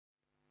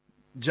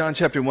John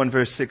chapter 1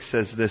 verse 6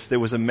 says this, there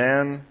was a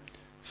man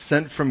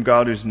sent from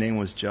God whose name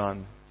was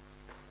John.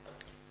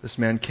 This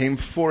man came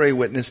for a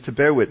witness to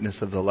bear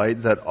witness of the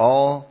light, that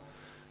all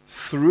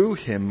through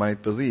him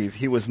might believe.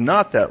 He was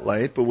not that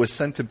light, but was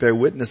sent to bear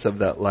witness of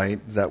that light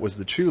that was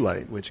the true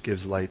light, which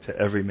gives light to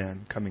every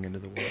man coming into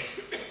the world.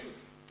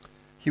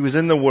 He was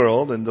in the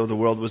world, and though the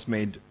world was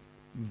made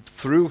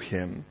through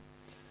him,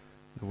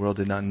 the world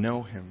did not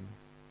know him.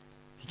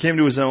 He came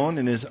to his own,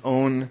 and his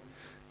own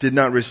did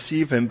not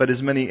receive him, but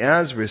as many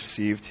as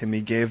received him,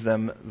 he gave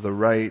them the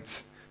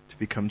right to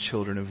become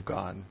children of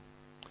God,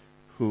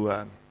 who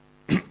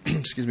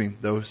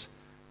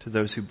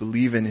those who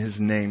believe in his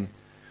name,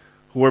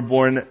 who are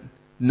born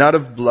not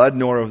of blood,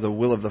 nor of the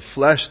will of the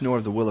flesh, nor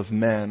of the will of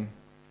man,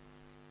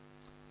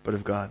 but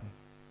of God.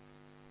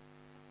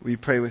 Will you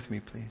pray with me,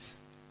 please?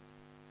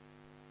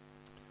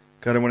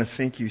 God, I want to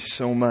thank you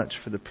so much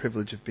for the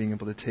privilege of being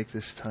able to take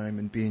this time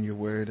and be in your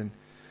word. And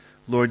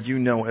Lord, you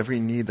know every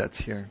need that's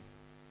here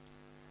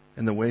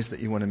and the ways that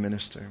you want to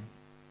minister.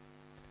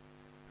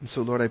 And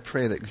so, Lord, I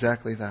pray that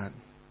exactly that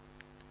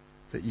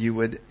you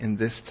would, in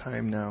this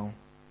time now,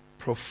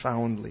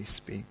 profoundly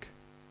speak.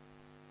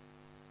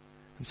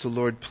 And so,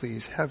 Lord,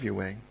 please have your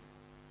way.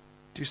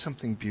 Do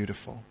something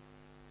beautiful.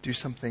 Do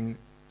something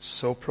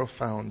so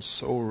profound,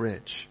 so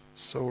rich,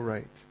 so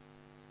right,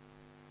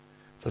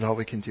 that all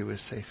we can do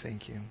is say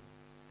thank you.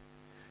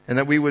 And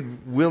that we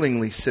would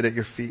willingly sit at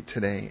your feet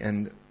today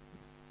and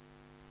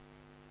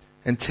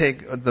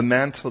take the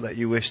mantle that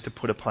you wish to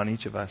put upon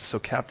each of us. So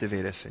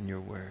captivate us in your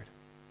word.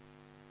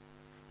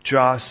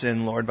 Draw us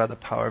in, Lord, by the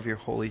power of your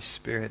Holy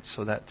Spirit,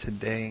 so that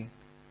today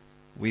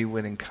we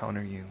would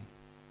encounter you.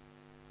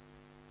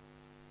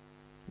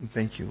 And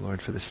thank you,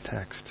 Lord, for this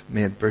text.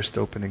 May it burst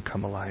open and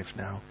come alive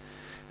now.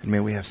 And may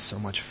we have so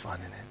much fun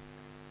in it.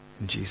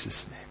 In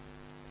Jesus'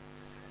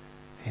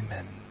 name.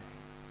 Amen.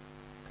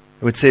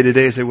 I would say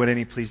today, as I would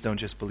any, please don't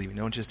just believe me.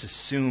 Don't just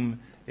assume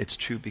it's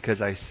true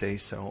because I say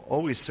so.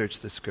 Always search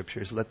the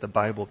scriptures. Let the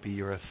Bible be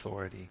your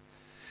authority.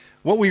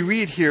 What we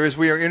read here is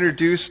we are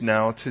introduced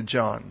now to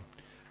John.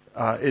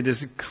 It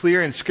is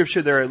clear in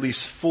Scripture there are at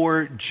least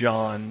 4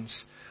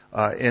 Johns,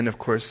 and of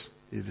course,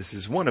 this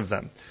is one of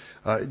them.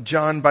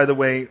 John, by the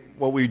way,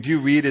 what we do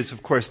read is,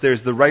 of course,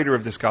 there's the writer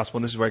of this gospel,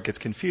 and this is where it gets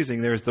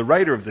confusing. There's the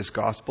writer of this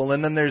gospel,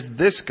 and then there's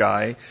this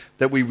guy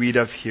that we read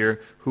of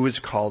here who is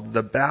called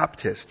the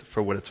Baptist,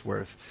 for what it's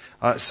worth.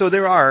 So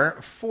there are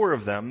 4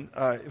 of them,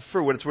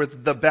 for what it's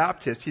worth. The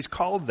Baptist, he's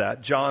called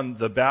that, John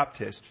the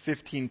Baptist,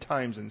 15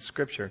 times in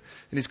Scripture.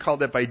 And he's called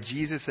that by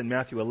Jesus in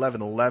Matthew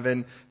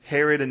 11:11,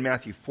 Herod in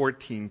Matthew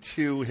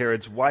 14:2,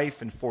 Herod's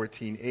wife in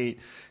 14:8,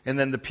 and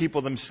then the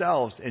people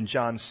themselves in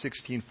John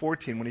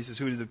 16:14, when he says,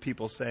 who do the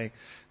people say?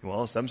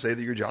 Well, some say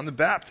that you're John the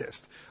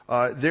Baptist.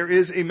 There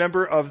is a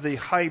member of the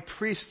high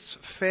priest's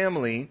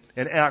family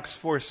in Acts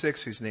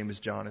 4:6 whose name is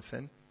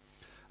Jonathan.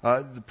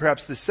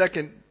 Perhaps the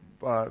second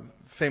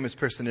famous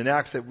person in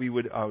Acts that we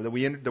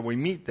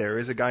meet there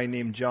is a guy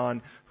named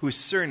John, whose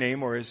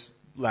surname or his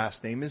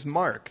last name is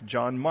Mark.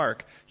 John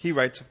Mark. He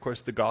writes, of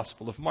course, the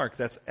Gospel of Mark.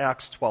 That's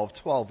Acts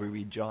 12:12. We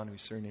read John,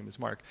 whose surname is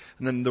Mark,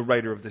 and then the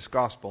writer of this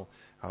gospel,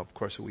 of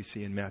course, what we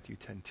see in Matthew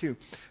 10:2.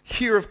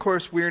 Here, of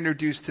course, we're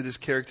introduced to this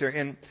character,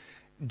 and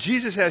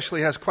Jesus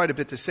actually has quite a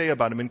bit to say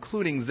about him,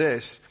 including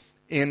this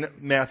in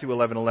Matthew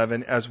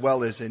 11:11, as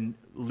well as in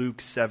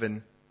Luke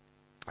 7,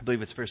 I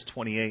believe it's verse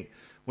 28,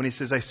 when he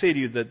says, I say to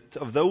you that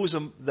of those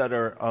that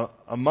are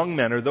among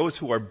men, or those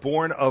who are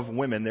born of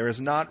women, there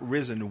is not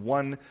risen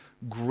one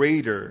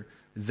greater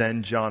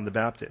than John the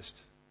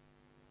Baptist.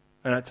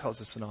 And that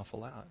tells us an awful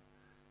lot.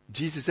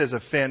 Jesus has a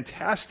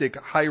fantastic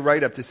high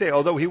write-up to say,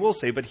 although he will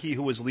say, but he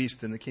who is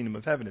least in the kingdom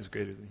of heaven is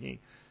greater than he.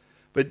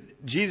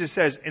 But Jesus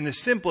says, in the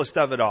simplest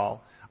of it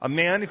all, a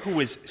man who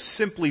is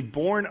simply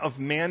born of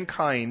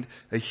mankind,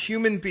 a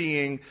human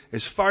being,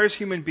 as far as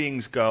human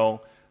beings go,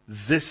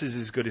 this is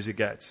as good as it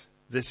gets.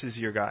 This is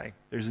your guy.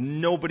 There's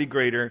nobody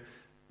greater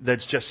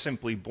that's just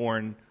simply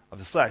born of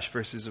the flesh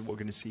versus what we're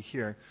going to see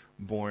here,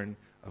 born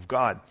of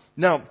God.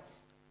 Now,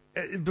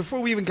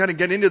 before we even kind of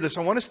get into this,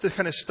 I want us to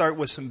kind of start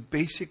with some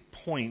basic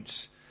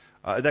points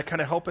that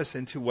kind of help us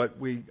into what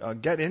we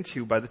get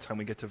into by the time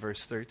we get to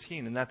verse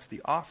 13. And that's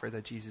the offer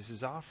that Jesus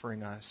is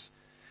offering us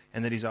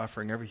and that he's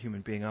offering every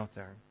human being out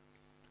there.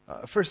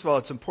 First of all,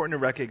 it's important to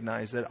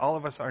recognize that all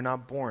of us are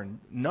not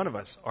born, none of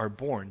us are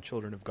born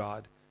children of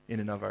God in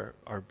and of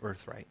our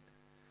birthright.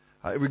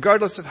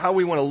 Regardless of how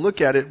we want to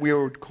look at it, we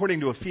are, according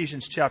to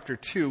Ephesians chapter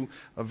 2,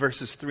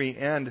 verses 3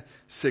 and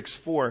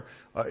 6:4,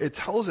 it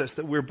tells us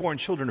that we're born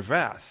children of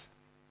wrath.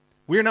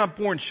 We're not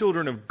born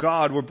children of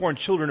God, we're born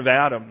children of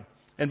Adam.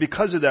 And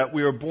because of that,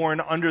 we are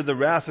born under the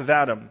wrath of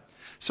Adam.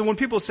 So when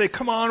people say,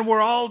 come on, we're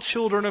all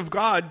children of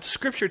God,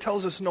 Scripture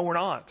tells us, no, we're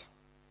not.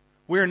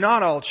 We're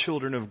not all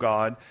children of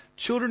God.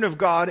 Children of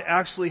God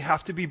actually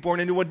have to be born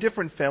into a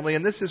different family.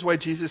 And this is why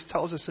Jesus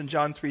tells us in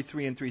John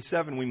 3:3 and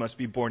 3:7, we must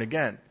be born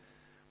again.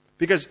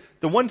 Because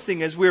the one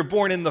thing is we are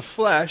born in the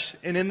flesh,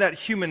 and in that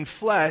human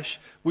flesh,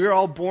 we are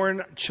all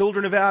born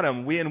children of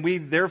Adam. We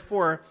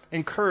therefore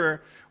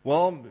incur,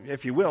 well,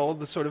 if you will,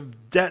 the sort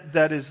of debt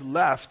that is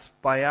left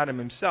by Adam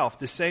himself.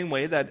 The same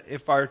way that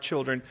if our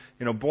children,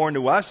 born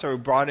to us or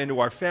brought into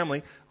our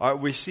family,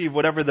 receive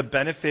whatever the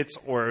benefits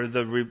or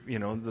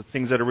the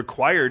things that are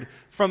required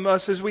from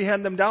us as we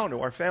hand them down to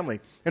our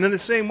family. And in the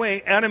same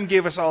way, Adam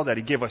gave us all that.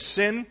 He gave us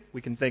sin.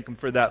 We can thank him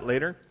for that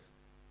later.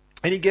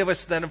 And he gave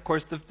us then, of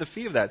course, the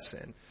fee of that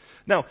sin.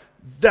 Now,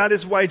 that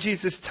is why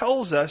Jesus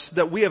tells us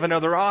that we have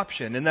another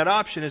option. And that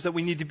option is that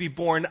we need to be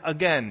born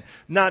again.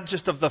 Not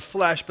just of the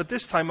flesh, but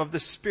this time of the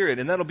Spirit.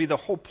 And that'll be the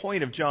whole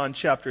point of John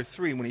chapter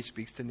 3 when he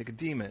speaks to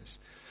Nicodemus.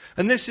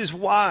 And this is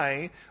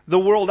why the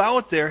world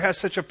out there has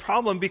such a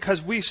problem,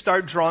 because we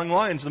start drawing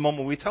lines the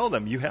moment we tell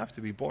them, you have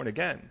to be born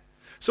again.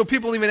 So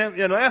people even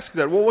ask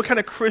that, well, what kind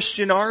of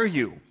Christian are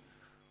you?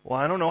 Well,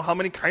 I don't know. How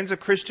many kinds of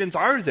Christians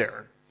are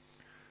there?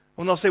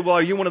 And they'll say, well,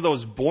 are you one of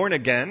those born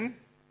again?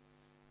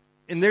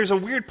 And there's a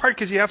weird part,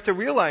 because you have to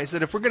realize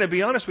that if we're going to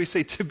be honest, we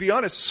say, to be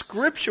honest,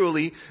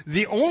 scripturally,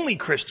 the only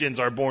Christians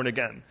are born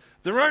again.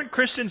 There aren't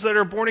Christians that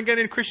are born again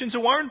and Christians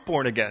who aren't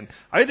born again.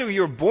 Either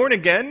you're born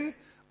again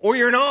or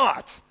you're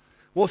not.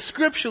 Well,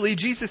 scripturally,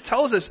 Jesus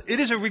tells us it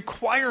is a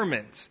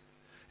requirement.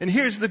 And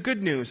here's the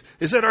good news,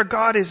 is that our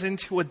God is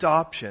into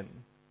adoption.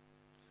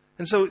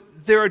 And so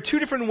there are two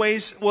different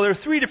ways, well, there are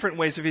three different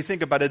ways, if you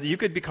think about it, that you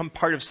could become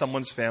part of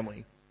someone's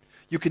family.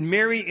 You can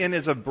marry in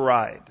as a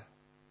bride.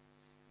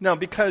 Now,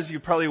 because you're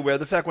probably aware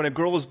of the fact when a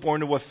girl was born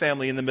to a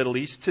family in the Middle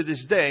East, to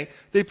this day,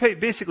 they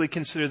basically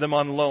consider them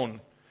on loan.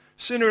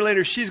 Sooner or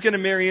later, she's going to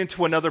marry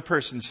into another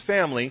person's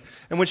family,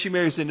 and when she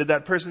marries into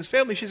that person's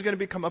family, she's going to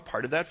become a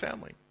part of that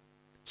family.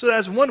 So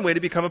that's one way to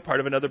become a part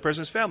of another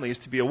person's family, is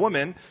to be a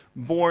woman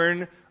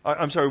woman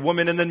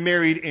and then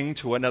married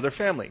into another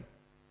family.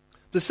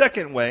 The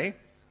second way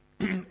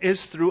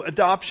is through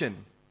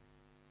adoption.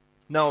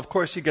 Now, of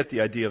course, you get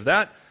the idea of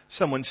that.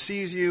 Someone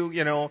sees you,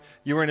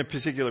 you're in a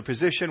particular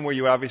position where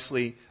you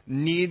obviously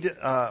need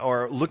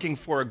or looking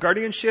for a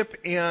guardianship,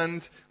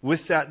 and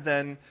with that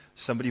then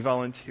somebody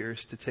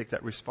volunteers to take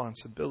that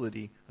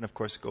responsibility, and of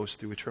course goes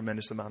through a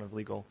tremendous amount of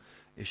legal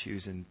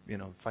issues and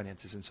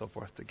finances and so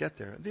forth to get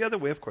there. The other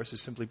way, of course,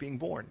 is simply being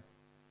born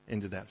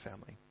into that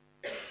family.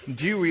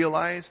 Do you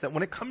realize that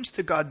when it comes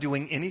to God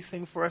doing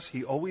anything for us,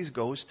 He always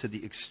goes to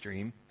the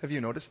extreme? Have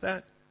you noticed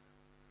that?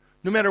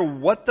 No matter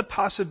what the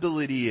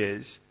possibility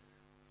is,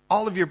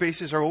 all of your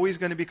bases are always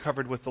going to be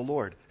covered with the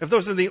Lord. If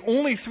those are the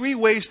only three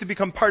ways to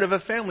become part of a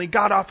family,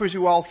 God offers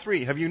you all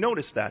three. Have you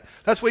noticed that?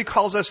 That's why He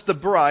calls us the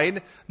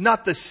bride,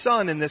 not the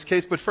son in this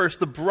case, but first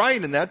the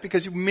bride in that,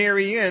 because you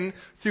marry in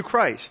through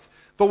Christ.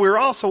 But we're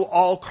also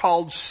all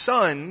called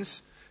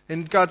sons,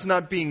 and God's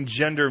not being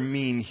gender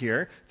mean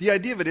here. The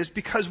idea of it is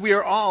because we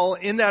are all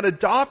in that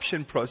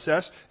adoption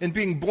process and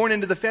being born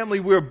into the family,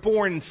 we're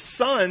born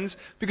sons,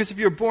 because if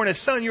you're born a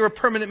son, you're a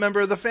permanent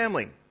member of the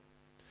family.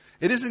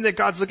 It isn't that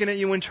God's looking at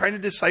you and trying to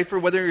decipher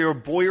whether you're a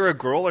boy or a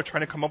girl or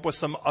trying to come up with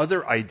some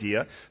other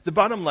idea. The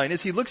bottom line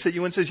is He looks at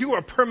you and says, you are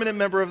a permanent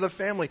member of the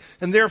family,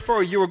 and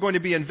therefore you are going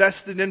to be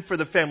invested in for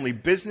the family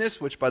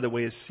business, which, by the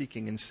way, is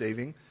seeking and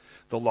saving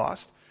the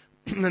lost.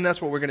 And that's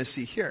what we're going to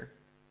see here.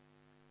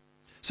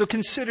 So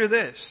consider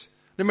this.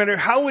 No matter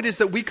how it is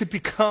that we could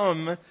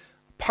become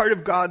part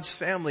of God's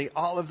family,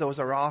 all of those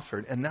are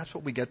offered. And that's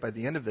what we get by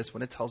the end of this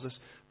when it tells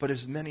us, but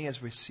as many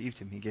as received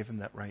Him, He gave them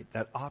that right,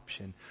 that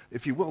option,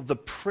 if you will, the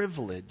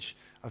privilege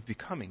of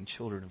becoming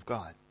children of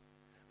God,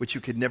 which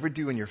you could never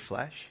do in your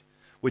flesh,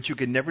 which you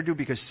could never do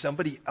because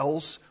somebody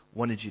else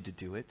wanted you to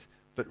do it,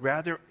 but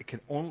rather it can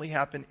only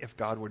happen if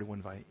God were to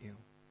invite you.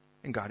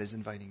 And God is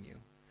inviting you.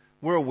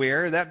 We're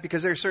aware of that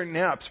because there are certain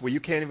apps where you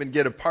can't even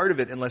get a part of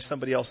it unless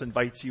somebody else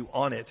invites you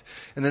on it.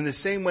 And then the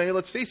same way,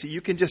 let's face it, you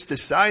can just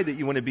decide that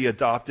you want to be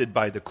adopted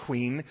by the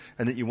Queen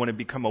and that you want to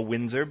become a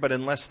Windsor, but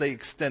unless they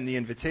extend the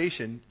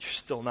invitation, you're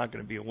still not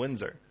going to be a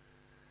Windsor.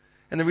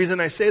 And the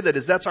reason I say that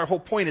is that's our whole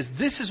point, is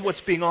this is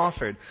what's being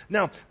offered.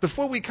 Now,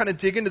 before we kind of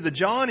dig into the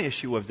John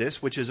issue of this,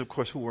 which is, of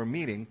course, who we're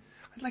meeting,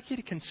 I'd like you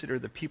to consider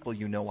the people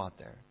you know out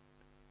there,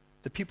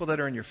 the people that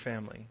are in your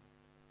family,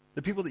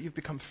 the people that you've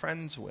become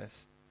friends with,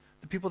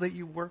 the people that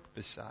you work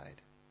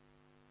beside.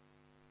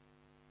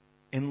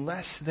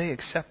 Unless they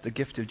accept the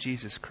gift of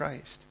Jesus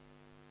Christ,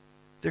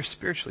 they're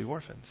spiritually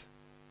orphans.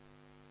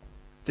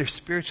 They're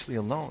spiritually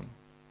alone.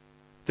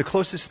 The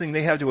closest thing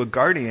they have to a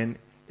guardian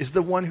is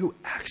the one who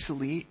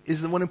actually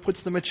is the one who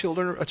puts them a child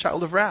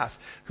of wrath,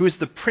 who is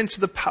the prince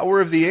of the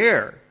power of the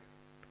air,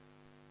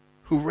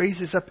 who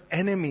raises up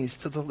enemies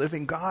to the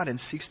living God and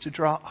seeks to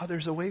draw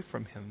others away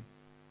from Him.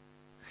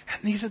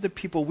 And these are the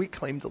people we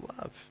claim to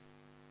love.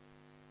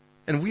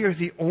 And we are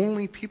the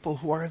only people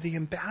who are the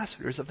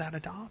ambassadors of that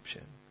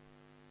adoption.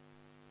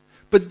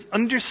 But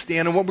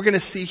understand, and what we're going to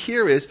see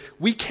here is,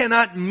 we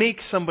cannot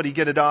make somebody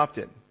get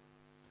adopted.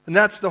 And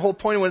that's the whole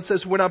point when it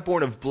says we're not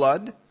born of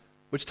blood,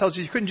 which tells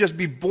you couldn't just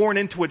be born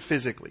into it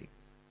physically.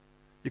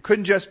 You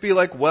couldn't just be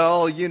like,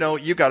 well,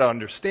 you got to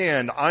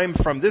understand, I'm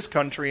from this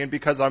country, and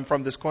because I'm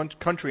from this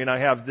country and I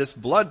have this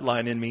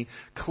bloodline in me,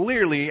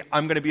 clearly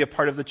I'm going to be a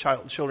part of the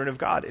children of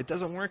God. It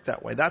doesn't work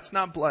that way. That's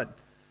not blood.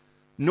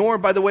 Nor,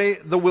 by the way,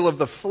 the will of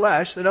the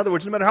flesh. In other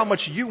words, no matter how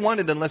much you want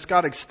it, unless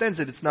God extends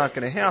it, it's not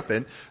going to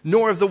happen.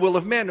 Nor of the will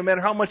of man. No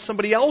matter how much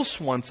somebody else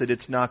wants it,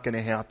 it's not going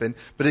to happen.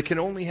 But it can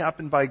only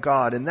happen by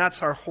God. And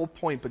that's our whole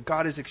point. But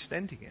God is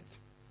extending it.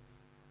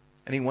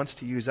 And He wants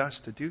to use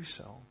us to do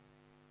so.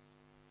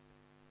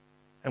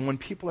 And when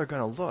people are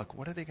going to look,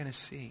 what are they going to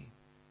see?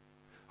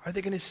 Are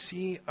they going to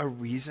see a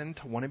reason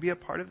to want to be a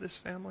part of this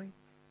family?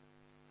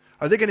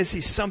 Are they going to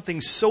see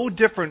something so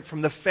different from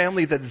the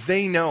family that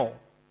they know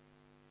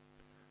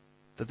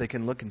that they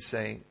can look and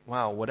say,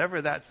 wow,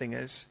 whatever that thing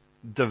is,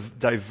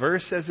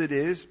 diverse as it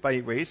is by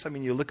race, I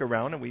mean, you look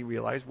around and we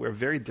realize we're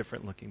very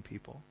different looking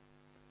people.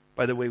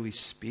 By the way we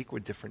speak, we're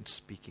different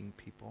speaking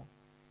people.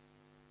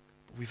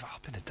 But we've all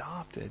been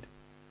adopted.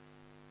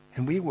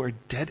 And we were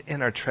dead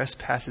in our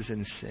trespasses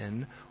and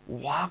sin,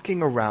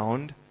 walking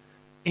around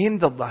in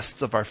the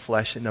lusts of our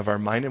flesh and of our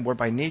mind, and we're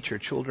by nature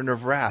children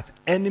of wrath,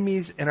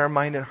 enemies in our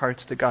mind and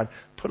hearts to God.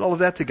 Put all of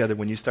that together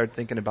when you start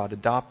thinking about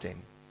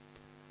adopting.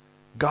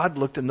 God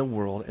looked in the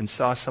world and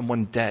saw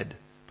someone dead.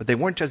 But they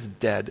weren't just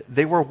dead,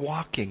 they were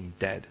walking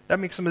dead. That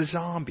makes them a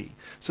zombie.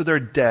 So they're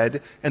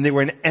dead, and they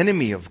were an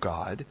enemy of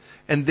God,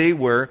 and they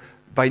were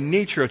by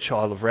nature a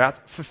child of wrath,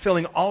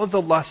 fulfilling all of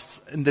the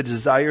lusts and the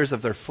desires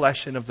of their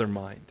flesh and of their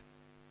mind.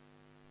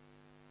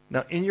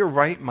 Now, in your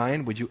right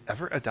mind, would you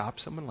ever adopt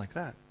someone like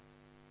that?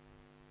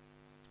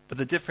 But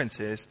the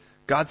difference is,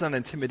 God's not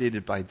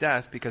intimidated by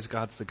death because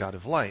God's the God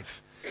of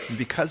life. And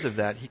because of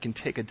that, He can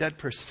take a dead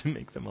person and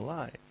make them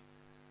alive.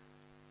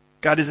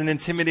 God isn't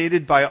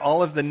intimidated by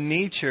all of the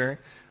nature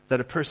that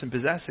a person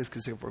possesses,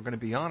 because if we're going to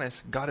be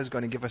honest, God is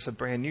going to give us a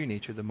brand new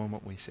nature the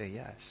moment we say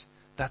yes.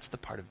 That's the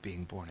part of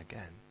being born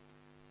again.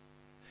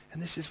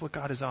 And this is what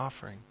God is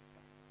offering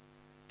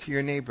to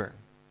your neighbor,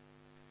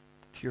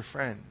 to your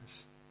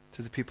friends,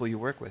 to the people you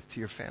work with, to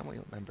your family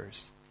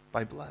members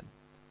by blood.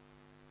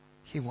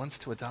 He wants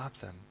to adopt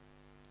them,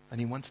 and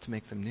He wants to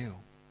make them new,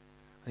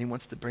 and He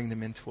wants to bring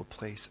them into a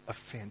place of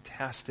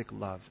fantastic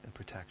love and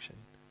protection.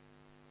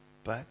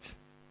 But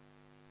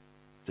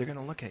they're going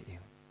to look at you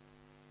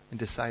and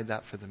decide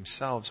that for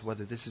themselves,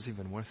 whether this is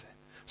even worth it.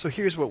 So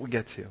here's what we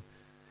get to.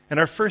 In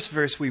our first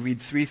verse, we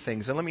read three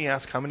things. And let me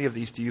ask, how many of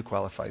these do you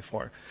qualify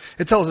for?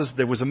 It tells us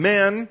there was a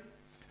man,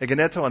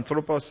 egeneto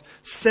anthropos,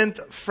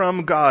 sent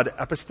from God,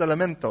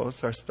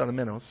 epistelementos, or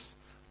stelemenos,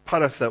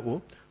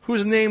 paratheu,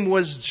 whose name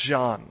was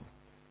John.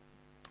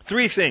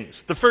 Three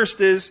things. The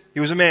first is, he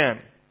was a man.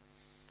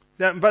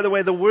 That, by the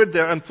way, the word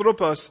there,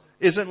 anthropos,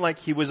 isn't like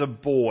he was a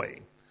boy.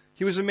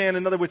 He was a man.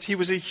 In other words, he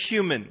was a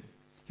human.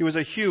 He was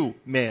a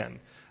human.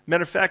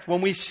 Matter of fact,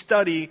 when we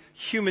study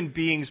human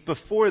beings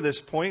before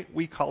this point,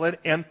 we call it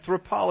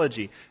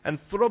anthropology.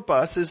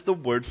 Anthropos is the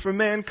word for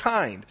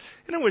mankind.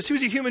 In other words, he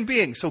was a human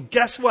being. So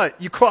guess what?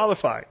 You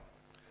qualify.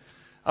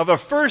 Of the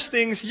first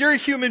things, you're a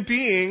human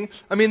being.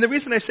 I mean, the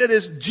reason I said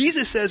is,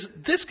 Jesus says,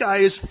 this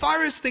guy, as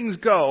far as things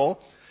go,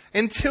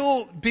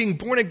 until being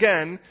born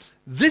again,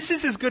 this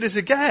is as good as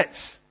it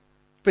gets.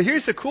 But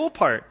here's the cool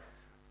part.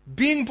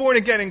 Being born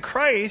again in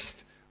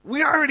Christ,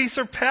 we already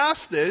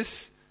surpassed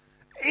this.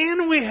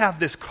 And we have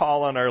this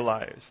call on our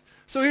lives.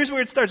 So here's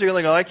where it starts. You're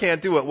like, oh, I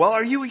can't do it. Well,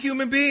 are you a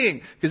human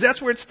being? Because that's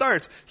where it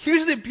starts.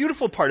 Here's the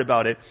beautiful part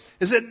about it,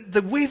 is that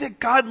the way that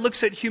God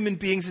looks at human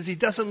beings is He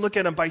doesn't look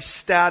at them by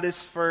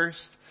status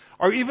first,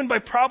 or even by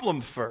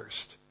problem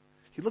first.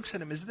 He looks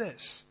at them as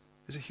this,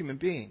 as a human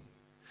being.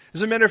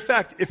 As a matter of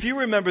fact, if you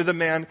remember the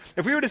man,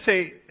 if you were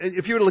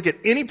to look at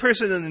any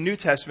person in the New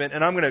Testament,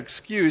 and I'm going to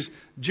excuse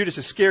Judas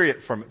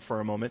Iscariot for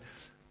a moment,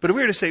 but if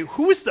we were to say,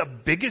 who is the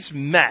biggest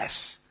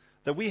mess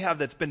that we have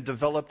that's been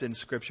developed in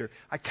Scripture,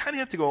 I kind of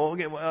have to go,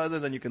 okay, well, other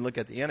than you can look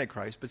at the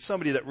Antichrist, but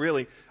somebody that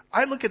really,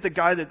 I look at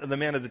the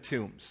man of the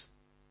tombs.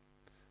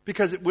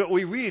 Because what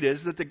we read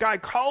is that the guy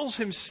calls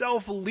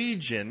himself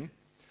Legion.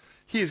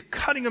 He is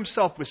cutting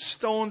himself with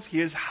stones. He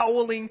is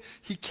howling.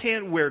 He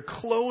can't wear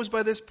clothes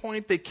by this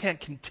point. They can't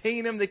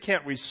contain him. They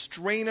can't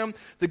restrain him.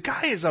 The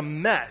guy is a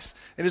mess.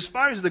 And as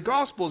far as the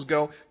Gospels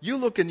go, you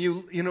look and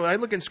I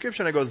look in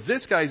Scripture and I go,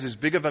 this guy's as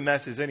big of a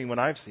mess as anyone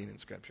I've seen in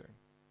Scripture.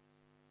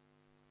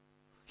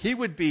 He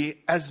would be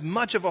as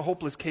much of a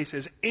hopeless case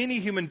as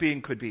any human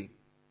being could be.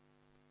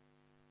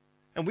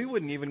 And we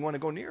wouldn't even want to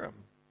go near him.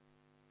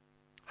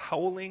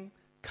 Howling,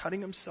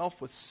 cutting himself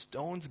with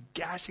stones,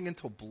 gashing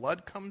until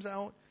blood comes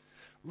out,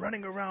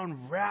 running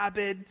around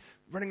rabid,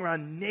 running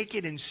around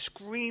naked and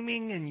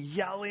screaming and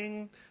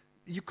yelling.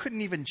 You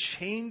couldn't even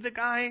chain the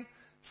guy.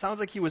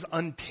 Sounds like he was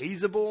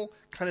untaseable.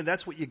 Kind of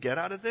that's what you get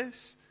out of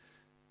this.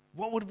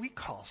 What would we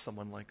call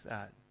someone like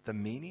that? The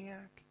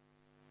maniac?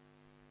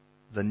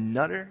 The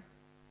nutter?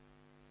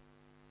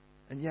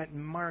 And yet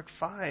in Mark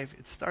 5,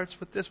 it starts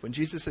with this. When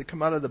Jesus had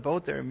come out of the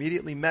boat, there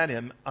immediately met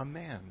him a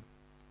man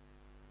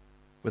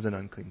with an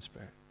unclean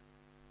spirit.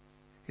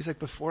 He's like,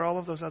 before all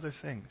of those other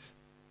things,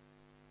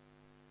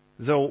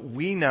 though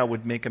we now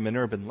would make him an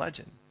urban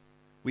legend,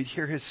 we'd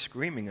hear his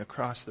screaming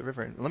across the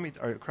river,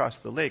 or across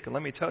the lake. And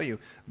let me tell you,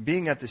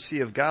 being at the Sea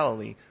of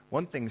Galilee,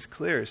 one thing's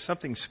clear: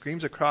 something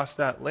screams across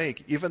that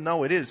lake, even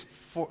though it is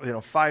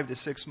 5 to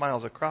 6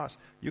 miles across,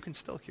 you can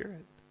still hear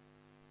it.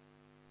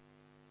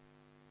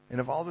 And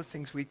of all the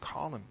things we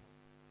call him,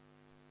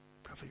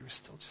 brother, you were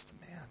still just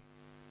a man.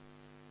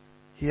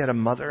 He had a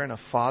mother and a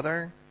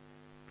father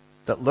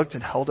that looked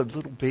and held a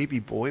little baby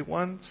boy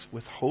once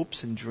with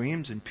hopes and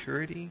dreams and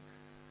purity.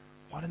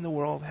 What in the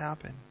world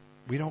happened?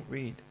 We don't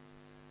read.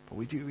 But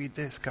we do read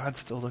this. God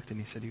still looked and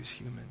he said he was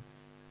human.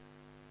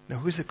 Now,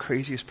 who's the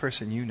craziest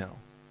person you know?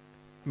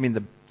 I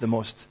mean, the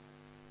most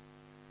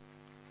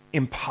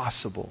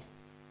impossible,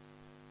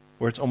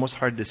 where it's almost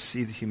hard to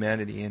see the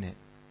humanity in it,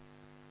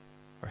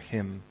 or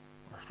him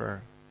or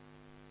her.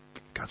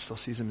 God still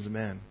sees him as a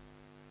man.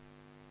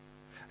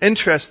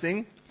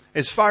 Interesting.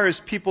 As far as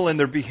people and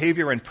their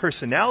behavior and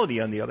personality,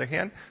 on the other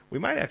hand, we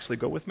might actually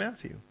go with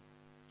Matthew.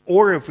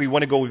 Or if we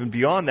want to go even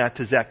beyond that,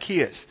 to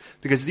Zacchaeus.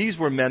 Because these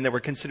were men that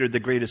were considered the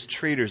greatest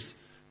traitors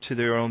to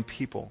their own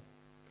people.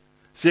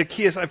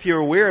 Zacchaeus, if you're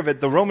aware of it,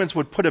 the Romans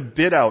would put a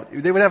bid out.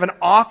 They would have an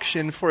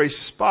auction for a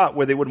spot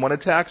where they would want a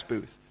tax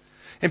booth.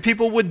 And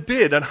people would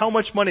bid on how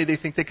much money they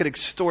think they could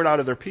extort out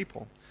of their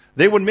people.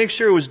 They would make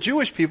sure it was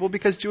Jewish people,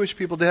 because Jewish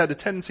people had a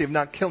tendency of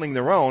not killing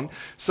their own.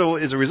 So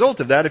as a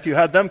result of that, if you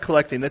had them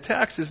collecting the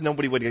taxes,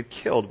 nobody would get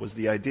killed, was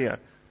the idea.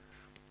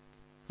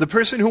 The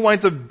person who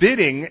winds up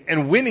bidding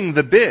and winning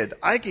the bid,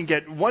 I can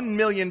get 1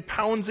 million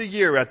pounds a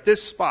year at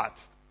this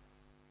spot.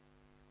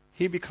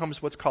 He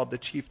becomes what's called the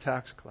chief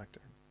tax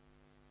collector.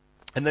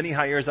 And then he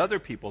hires other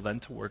people then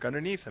to work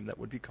underneath him that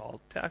would be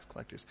called tax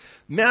collectors.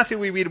 Matthew,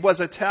 we read,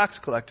 was a tax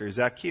collector.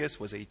 Zacchaeus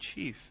was a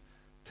chief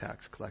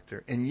tax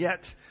collector. And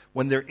yet,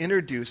 when they're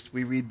introduced,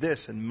 we read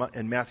this in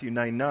Matthew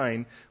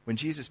 9:9. When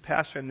Jesus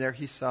passed from there,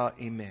 he saw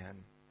a man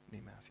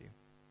named Matthew.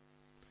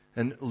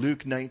 And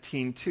Luke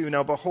 19:2.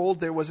 Now behold,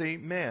 there was a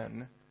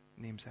man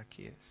named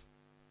Zacchaeus.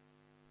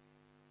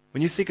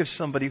 When you think of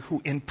somebody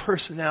who in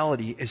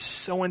personality is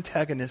so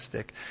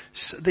antagonistic,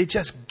 so they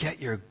just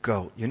get your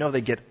goat. They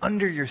get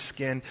under your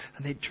skin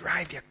and they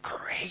drive you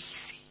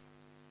crazy.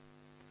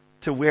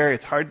 To where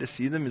it's hard to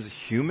see them as a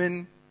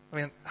human. I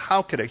mean,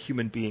 how could a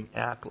human being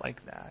act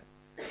like that?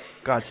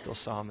 God still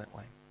saw him that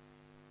way.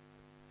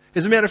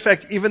 As a matter of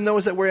fact, even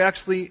those that were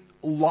actually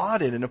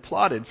lauded and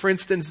applauded. For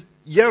instance,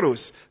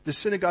 Jairus, the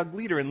synagogue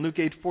leader in Luke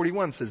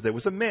 8:41 says there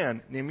was a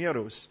man named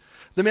Jairus.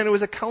 The man who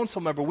was a council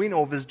member we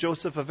know of as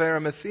Joseph of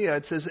Arimathea.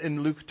 It says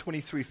in Luke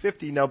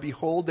 23:50, now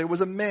behold, there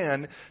was a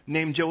man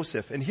named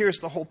Joseph. And here's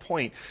the whole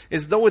point.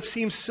 As though it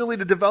seems silly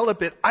to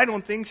develop it, I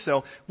don't think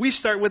so. We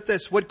start with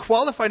this. What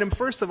qualified him,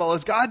 first of all,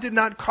 is God did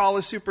not call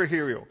a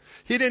superhero.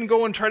 He didn't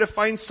go and try to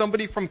find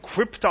somebody from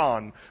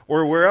Krypton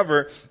or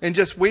wherever and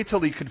just wait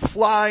till he could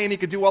fly and he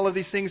could do all of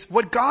these things.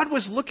 What God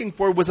was looking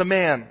for was a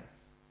man,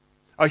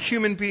 a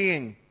human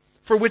being,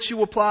 for which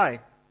you apply,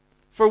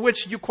 for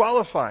which you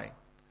qualify.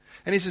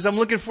 And he says, I'm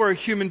looking for a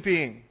human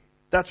being.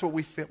 That's what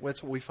we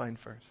find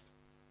first.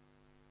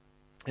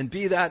 And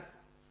be that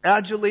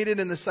adulated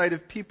in the sight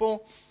of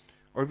people,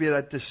 or be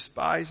that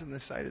despised in the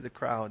sight of the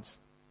crowds,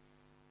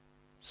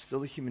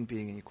 still a human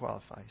being and you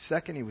qualify.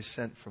 Second, he was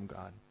sent from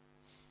God.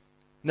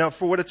 Now,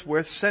 for what it's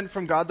worth, sent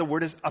from God, the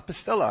word is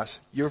apostolos.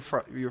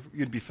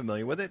 You'd be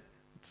familiar with it.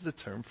 It's the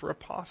term for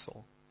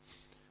apostle.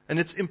 And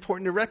it's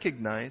important to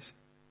recognize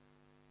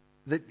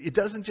that it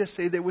doesn't just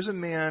say there was a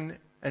man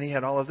and he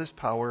had all of this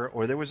power,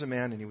 or there was a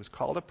man and he was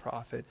called a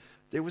prophet.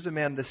 There was a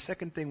man. The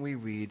second thing we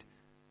read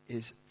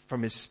is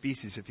from his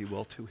species, if you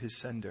will, to his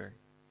sender.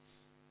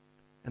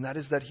 And that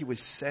is that he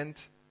was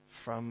sent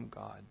from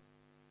God.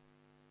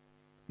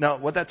 Now,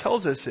 what that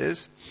tells us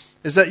is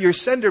that your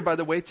sender, by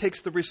the way,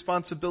 takes the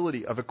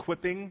responsibility of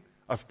equipping,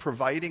 of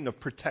providing, of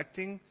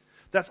protecting.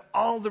 That's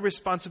all the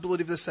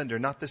responsibility of the sender,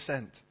 not the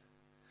sent.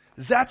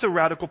 That's a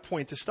radical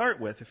point to start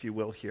with, if you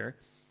will, here.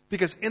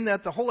 Because in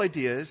that, the whole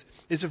idea is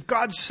if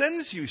God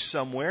sends you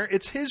somewhere,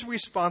 it's his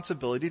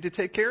responsibility to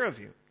take care of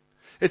you.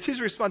 It's his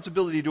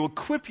responsibility to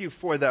equip you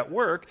for that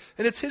work,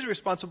 and it's his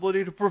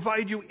responsibility to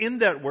provide you in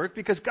that work,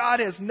 because God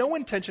has no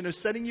intention of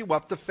setting you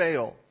up to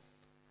fail.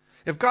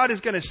 If God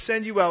is going to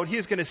send you out, he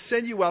is going to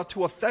send you out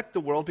to affect the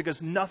world, because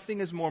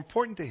nothing is more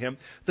important to him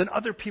than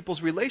other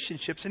people's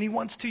relationships, and he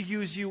wants to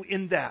use you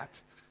in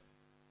that.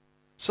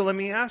 So let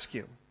me ask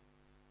you,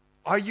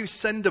 are you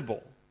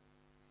sendable?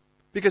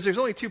 Because there's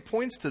only 2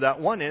 points to that.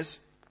 One is,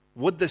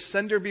 would the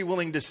sender be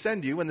willing to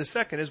send you? And the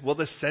second is, will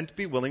the sent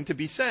be willing to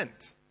be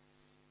sent?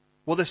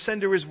 Well, the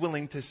sender is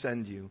willing to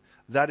send you.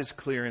 That is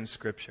clear in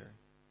Scripture.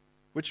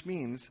 Which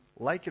means,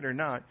 like it or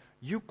not,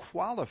 you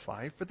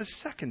qualify for the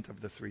second of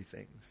the 3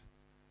 things.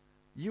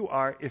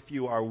 If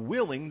you are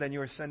willing, then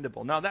you're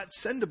sendable. Now, that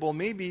sendable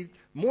may be,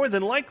 more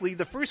than likely,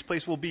 the first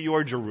place will be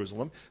your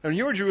Jerusalem. And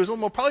your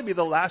Jerusalem will probably be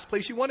the last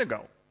place you want to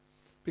go.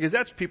 Because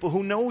that's people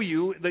who know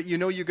you, that you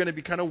know you're going to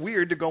be kind of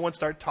weird to go and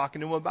start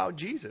talking to them about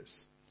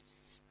Jesus.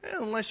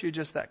 Unless you're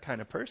just that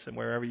kind of person.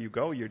 Wherever you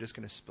go, you're just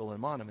going to spill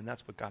him on him, and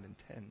that's what God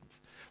intends.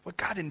 What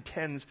God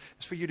intends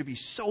is for you to be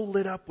so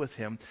lit up with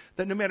him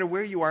that no matter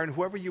where you are and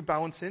whoever you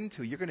bounce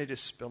into, you're going to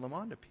just spill him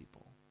on to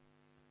people.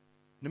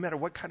 No matter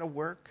what kind of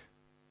work.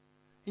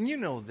 And you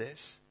know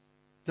this.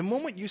 The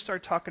moment you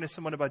start talking to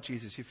someone about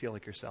Jesus, you feel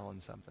like you're selling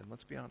something.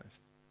 Let's be honest.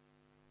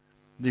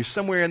 There's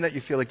somewhere in that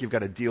you feel like you've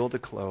got a deal to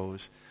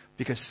close.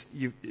 Because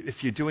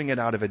if you're doing it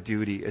out of a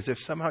duty, as if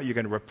somehow you're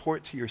going to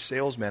report to your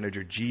sales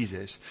manager,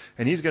 Jesus,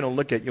 and he's going to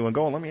look at you and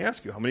go, let me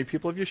ask you, how many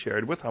people have you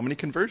shared with? How many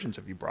conversions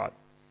have you brought?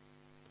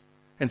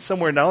 And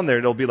somewhere down there,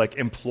 it'll be like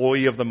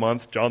employee of the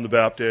month, John the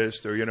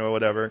Baptist, or,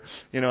 whatever.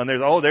 And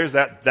there's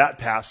that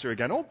pastor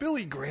again. Oh,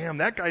 Billy Graham,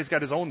 that guy's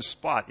got his own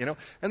spot,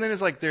 And then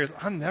it's like,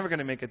 I'm never going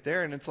to make it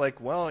there. And it's like,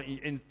 well,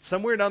 and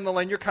somewhere down the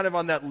line, you're kind of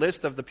on that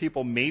list of the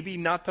people maybe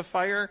not to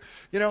fire,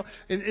 And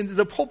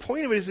the whole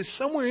point of it is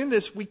somewhere in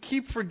this, we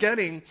keep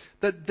forgetting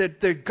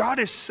that God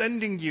is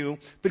sending you,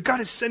 but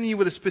God is sending you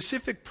with a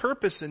specific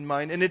purpose in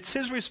mind. And it's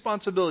his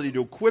responsibility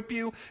to equip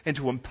you and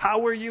to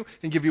empower you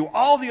and give you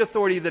all the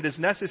authority that is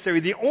necessary.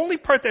 The only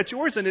part that's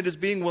yours in it is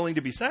being willing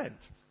to be sent.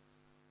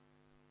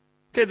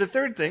 Okay, the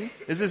third thing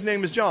is his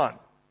name is John.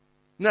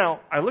 Now,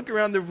 I look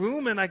around the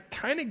room and I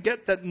kind of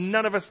get that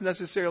none of us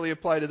necessarily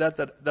apply to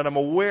that I'm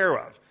aware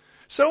of.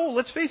 So,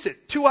 let's face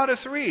it, 2 out of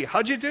 3.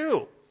 How'd you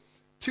do?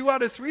 2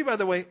 out of 3, by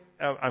the way,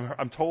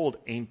 I'm told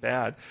ain't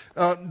bad.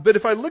 But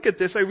if I look at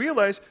this, I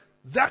realize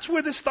that's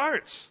where this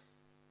starts.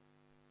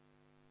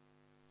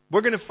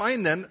 We're going to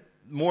find then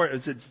more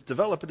as it's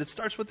developed, but it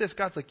starts with this.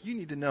 God's like, you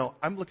need to know,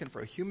 I'm looking for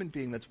a human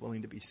being that's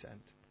willing to be sent.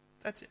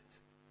 That's it.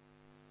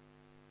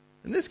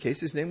 In this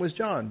case, his name was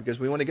John, because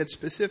we want to get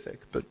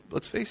specific. But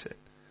let's face it.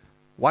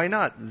 Why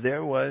not?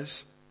 There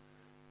was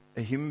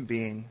a human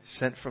being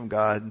sent from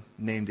God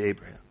named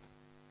Abraham.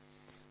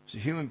 There's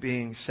a human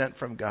being sent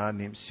from God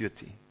named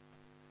Suti.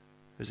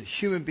 There's a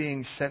human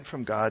being sent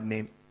from God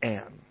named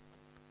Anne.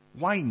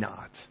 Why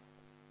not?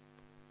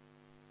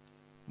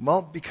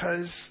 Well,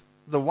 because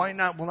the why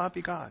not will not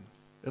be God.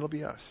 It'll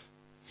be us.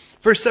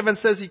 Verse 7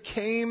 says he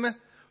came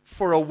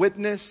for a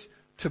witness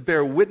to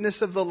bear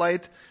witness of the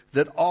light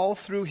that all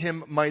through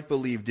him might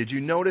believe. Did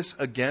you notice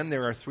again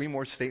there are 3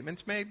 more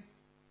statements made?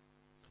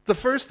 The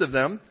first of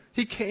them,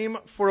 he came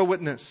for a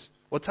witness.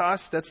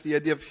 Otas, that's the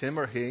idea of him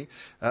or he.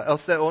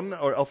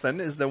 Eltheon or elthen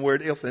is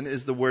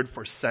the word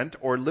for sent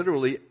or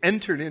literally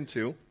entered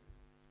into.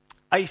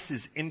 Ice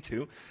is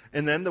into.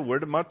 And then the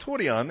word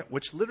martorion,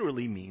 which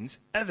literally means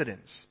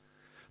evidence.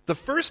 The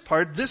first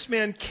part, this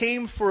man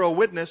came for a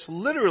witness,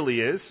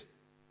 literally is,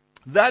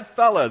 that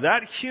fella,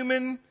 that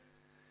human,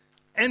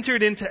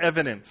 entered into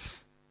evidence.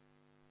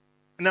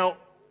 Now,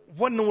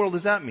 what in the world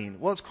does that mean?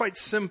 Well, it's quite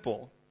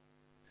simple.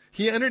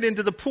 He entered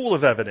into the pool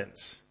of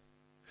evidence.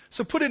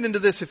 So put it into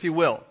this, if you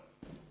will.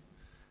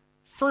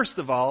 First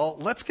of all,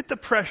 let's get the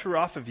pressure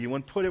off of you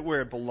and put it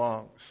where it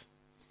belongs.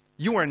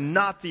 You are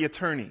not the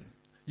attorney.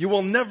 You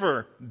will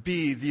never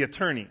be the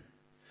attorney.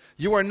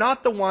 You are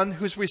not the one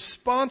who's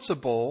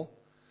responsible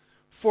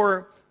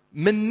for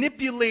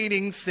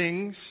manipulating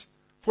things,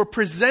 for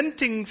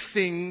presenting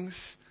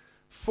things,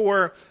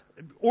 for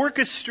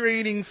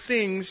orchestrating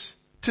things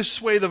to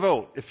sway the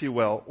vote, if you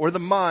will, or the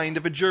mind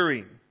of a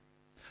jury.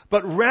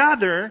 But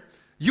rather,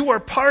 you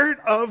are part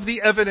of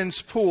the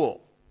evidence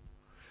pool.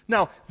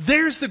 Now,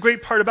 there's the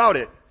great part about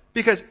it.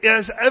 Because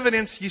as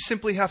evidence, you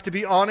simply have to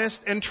be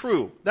honest and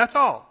true. That's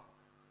all.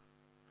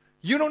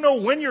 You don't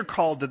know when you're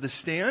called to the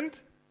stand,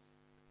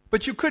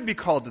 but you could be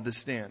called to the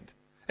stand.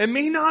 It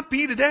may not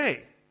be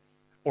today,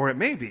 or it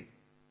may be.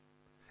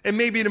 It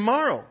may be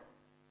tomorrow.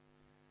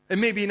 It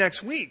may be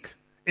next week.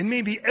 It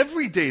may be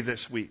every day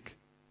this week.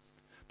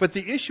 But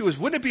the issue is,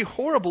 wouldn't it be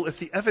horrible if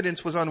the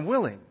evidence was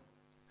unwilling?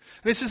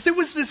 And it says, there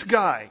was this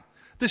guy,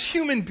 this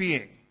human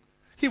being.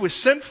 He was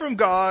sent from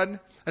God, and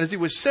as he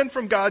was sent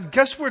from God,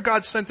 guess where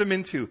God sent him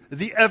into?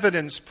 The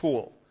evidence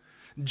pool.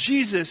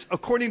 Jesus,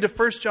 according to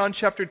 1 John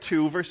chapter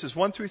 2, verses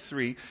 1 through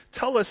 3,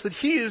 tell us that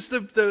he is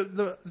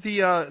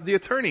the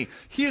attorney.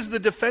 He is the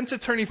defense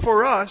attorney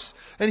for us,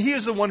 and he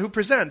is the one who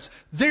presents.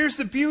 There's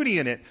the beauty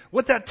in it.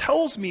 What that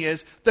tells me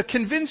is the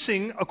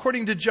convincing,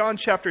 according to John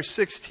chapter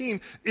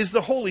 16, is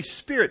the Holy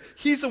Spirit.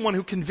 He's the one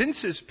who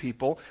convinces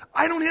people.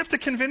 I don't have to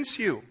convince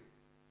you.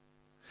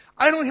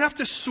 I don't have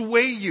to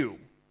sway you.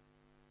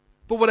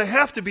 But what I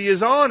have to be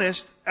is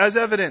honest as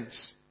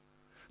evidence.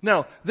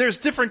 Now, there's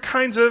different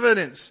kinds of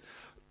evidence.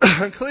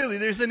 Clearly,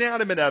 there's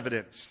inanimate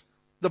evidence.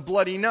 The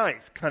bloody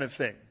knife kind of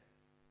thing.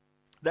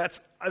 That's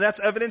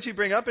evidence you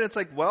bring up, and it's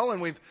like, well,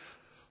 and we've,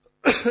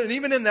 and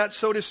even in that,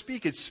 so to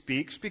speak, it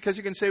speaks, because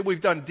you can say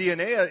we've done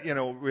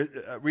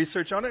DNA,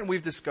 research on it, and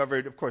we've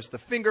discovered, of course, the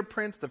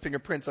fingerprints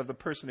of the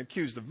person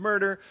accused of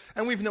murder,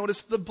 and we've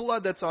noticed the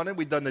blood that's on it.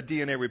 We've done the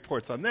DNA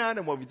reports on that,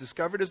 and what we've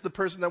discovered is the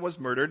person that was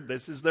murdered,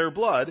 this is their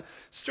blood.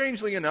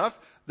 Strangely enough,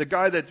 the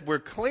guy that we're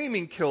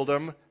claiming killed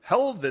him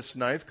held this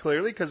knife,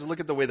 clearly, because look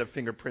at the way the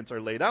fingerprints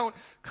are laid out.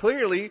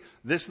 Clearly,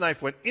 this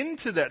knife went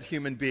into that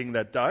human being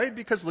that died,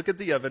 because look at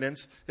the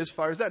evidence as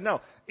far as that.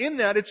 Now, in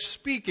that, it's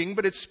speaking,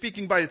 but it's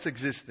speaking by its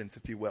existence,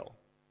 if you will.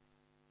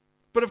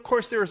 But of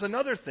course there is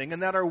another thing,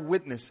 and that are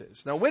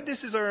witnesses. Now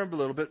witnesses are a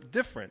little bit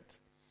different.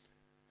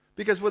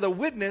 Because with a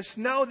witness,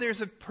 now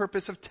there's a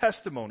purpose of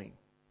testimony.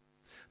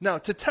 Now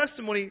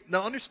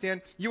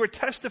understand, you are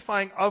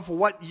testifying of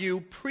what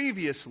you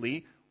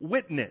previously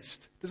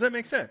witnessed. Does that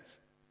make sense?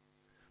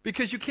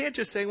 Because you can't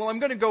just say, well, I'm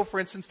going to go, for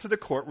instance, to the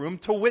courtroom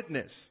to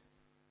witness.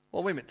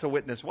 Well, wait a minute, to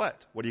witness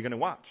what? What are you going to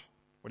watch?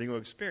 What are you going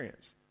to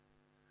experience?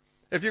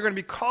 If you're going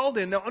to be called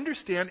in, now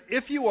understand,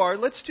 if you are,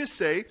 let's just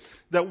say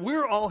that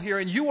we're all here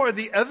and you are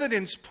the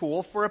evidence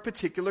pool for a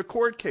particular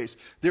court case.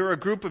 There are a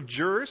group of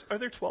jurors. Are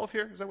there 12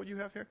 here? Is that what you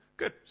have here?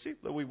 Good. See,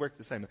 we work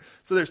the same.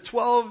 So there's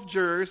 12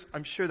 jurors.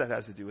 I'm sure that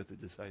has to do with the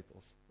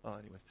disciples. Well,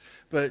 anyways.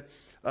 But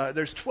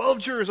there's 12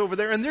 jurors over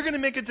there, and they're going to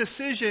make a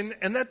decision,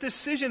 and that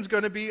decision is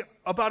going to be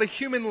about a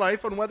human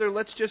life on whether,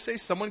 let's just say,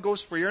 someone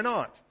goes free or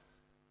not.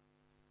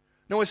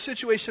 Now, a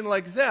situation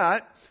like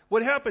that,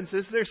 what happens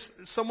is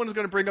someone's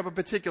going to bring up a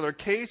particular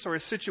case or a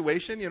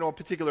situation, a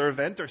particular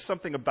event or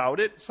something about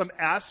it, some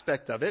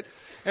aspect of it.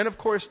 And of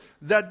course,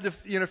 that,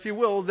 if you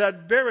will,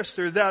 that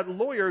barrister, that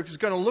lawyer is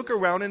going to look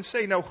around and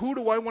say, now who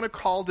do I want to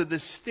call to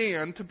this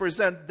stand to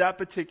present that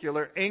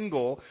particular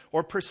angle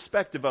or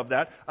perspective of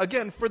that?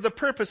 Again, for the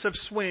purpose of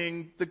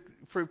swaying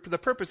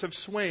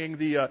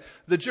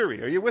the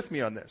jury. Are you with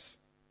me on this?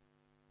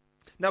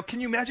 Now,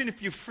 can you imagine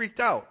if you freaked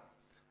out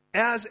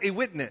as a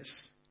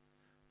witness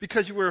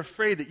because you were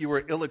afraid that you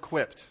were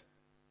ill-equipped?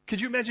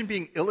 Could you imagine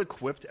being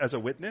ill-equipped as a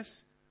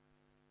witness?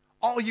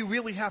 All you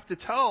really have to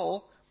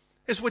tell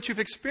is what you've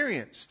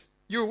experienced.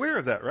 You're aware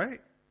of that, right?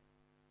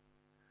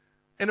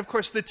 And of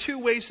course, the two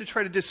ways to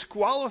try to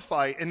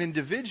disqualify an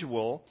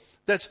individual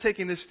that's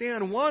taking the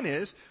stand, one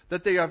is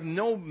that they have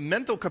no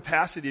mental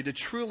capacity to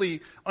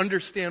truly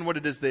understand what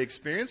it is they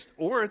experienced,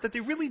 or that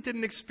they really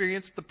didn't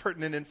experience the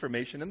pertinent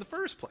information in the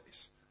first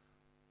place.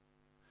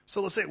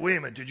 So let's say, wait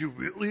a minute, did you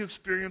really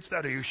experience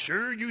that? Are you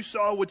sure you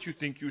saw what you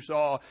think you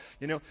saw?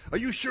 Are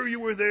you sure you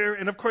were there?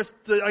 And of course,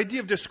 the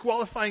idea of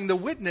disqualifying the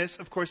witness,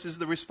 of course, is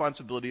the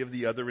responsibility of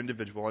the other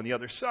individual on the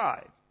other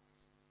side.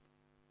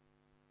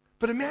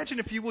 But imagine,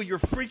 if you will, you're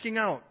freaking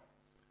out.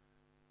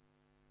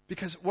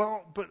 Because,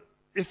 but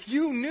if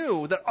you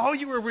knew that all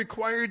you were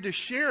required to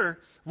share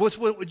was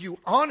what you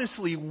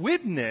honestly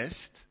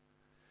witnessed,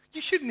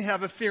 you shouldn't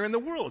have a fear in the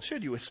world,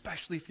 should you?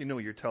 Especially if you know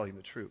you're telling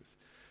the truth.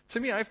 To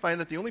me, I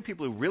find that the only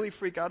people who really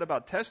freak out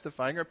about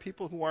testifying are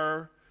people who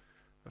are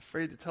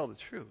afraid to tell the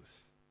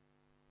truth.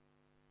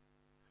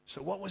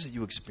 So what was it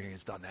you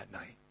experienced on that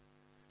night?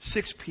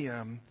 6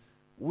 p.m.,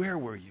 where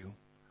were you?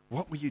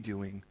 What were you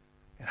doing?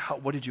 And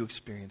what did you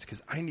experience?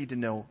 Because I need to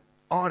know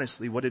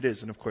honestly what it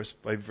is. And of course,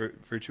 by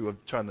virtue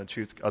of telling the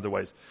truth,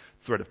 otherwise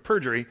threat of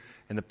perjury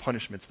and the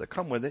punishments that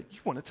come with it, you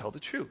want to tell the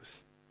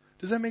truth.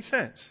 Does that make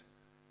sense?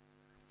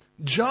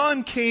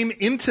 John came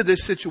into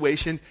this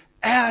situation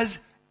as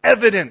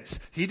evidence.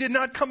 He did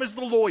not come as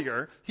the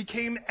lawyer. He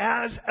came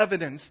as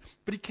evidence,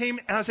 but he came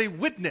as a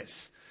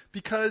witness,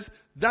 because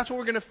that's what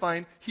we're going to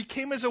find. He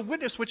came as a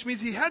witness, which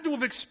means he had to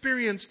have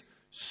experienced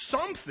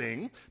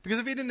something, because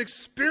if he didn't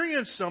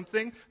experience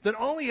something, then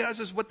all he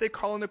has is what they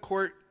call in the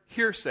court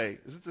hearsay.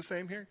 Is it the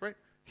same here? Right?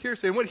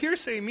 Hearsay. And what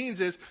hearsay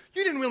means is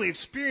you didn't really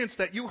experience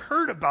that. You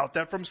heard about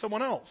that from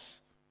someone else.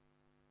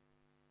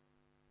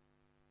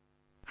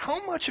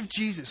 How much of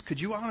Jesus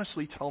could you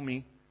honestly tell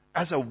me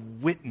as a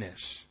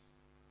witness?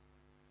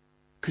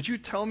 Could you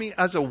tell me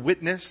as a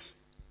witness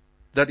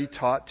that he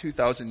taught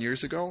 2,000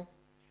 years ago?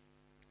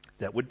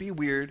 That would be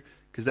weird,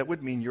 because that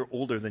would mean you're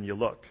older than you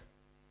look.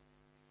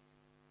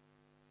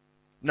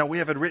 Now, we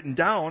have it written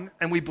down,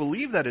 and we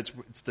believe that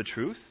it's the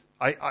truth.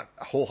 I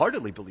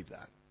wholeheartedly believe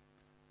that.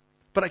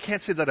 But I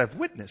can't say that I've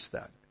witnessed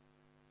that.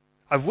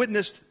 I've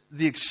witnessed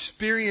the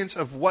experience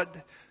of what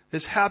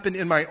has happened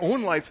in my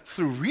own life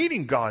through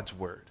reading God's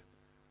Word.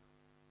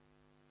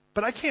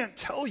 But I can't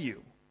tell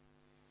you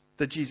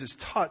that Jesus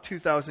taught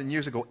 2,000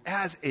 years ago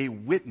as a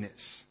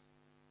witness.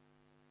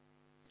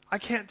 I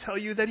can't tell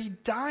you that he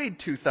died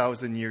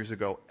 2,000 years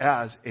ago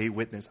as a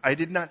witness. I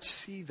did not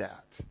see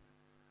that.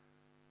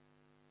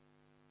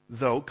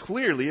 Though,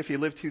 clearly, if he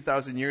lived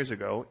 2,000 years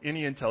ago,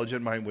 any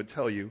intelligent mind would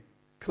tell you,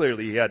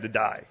 clearly he had to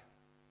die.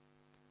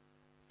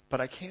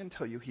 But I can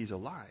tell you he's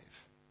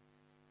alive.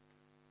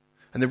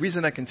 And the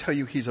reason I can tell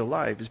you he's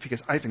alive is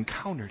because I've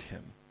encountered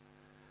him.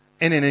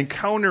 And in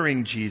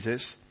encountering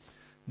Jesus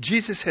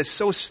has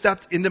so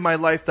stepped into my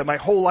life that my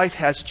whole life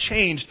has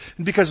changed.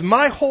 And because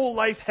my whole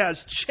life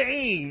has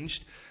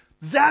changed,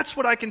 that's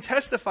what I can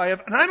testify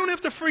of. And I don't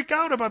have to freak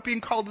out about being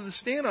called to the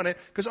stand on it,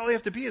 because all I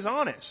have to be is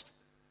honest.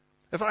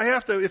 If I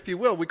have to, if you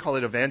will, we call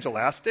it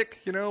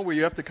evangelistic, where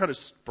you have to kind of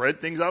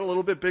spread things out a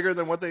little bit bigger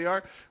than what they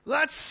are.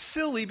 That's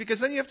silly, because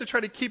then you have to try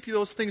to keep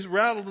those things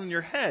rattled in your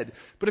head.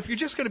 But if you're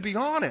just going to be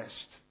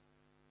honest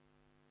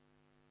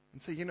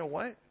and say, you know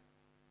what?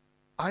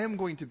 I am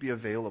going to be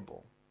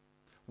available.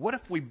 What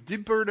if we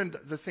deburdened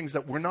the things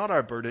that were not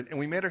our burden, and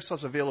we made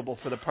ourselves available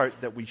for the part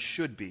that we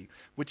should be,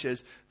 which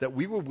is that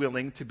we were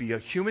willing to be a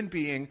human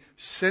being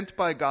sent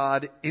by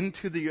God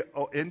into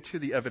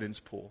the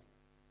evidence pool.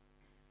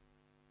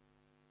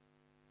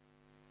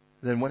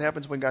 then what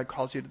happens when God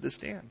calls you to the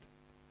stand?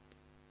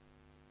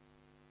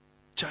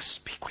 Just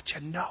speak what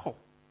you know.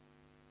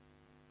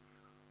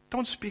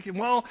 Don't speak it.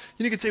 Well,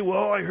 you can say,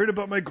 well, I heard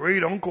about my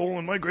great uncle,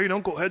 and my great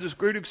uncle had this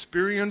great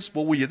experience.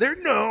 Well, were you there?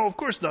 No, of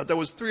course not. That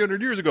was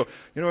 300 years ago,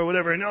 or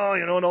whatever. No,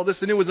 and all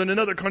this, and it was in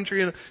another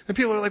country. And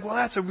people are like, well,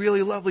 that's a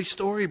really lovely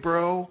story,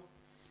 bro.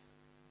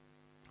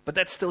 But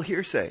that's still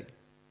hearsay.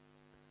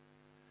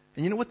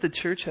 And you know what the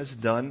church has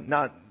done,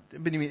 not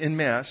in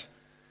mass,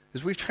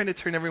 is we've tried to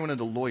turn everyone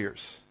into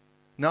lawyers.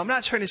 Now, I'm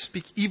not trying to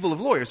speak evil of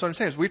lawyers. What I'm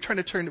saying is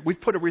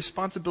we've put a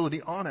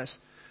responsibility on us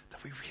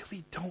that we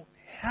really don't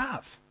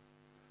have.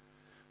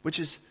 Which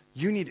is,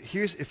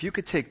 if you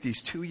could take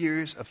these 2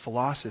 years of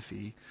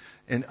philosophy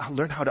and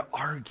learn how to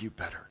argue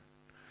better.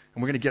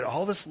 And we're going to get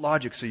all this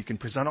logic so you can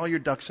present all your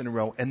ducks in a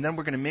row. And then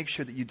we're going to make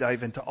sure that you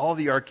dive into all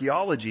the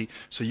archaeology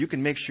so you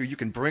can make sure you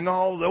can bring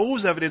all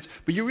those evidence.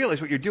 But you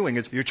realize what you're doing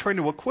is you're trying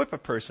to equip a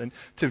person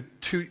to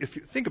if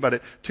you think about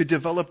it, to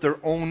develop their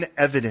own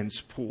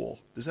evidence pool.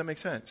 Does that make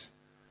sense?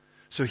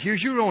 So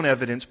here's your own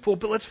evidence pool.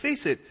 But let's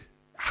face it,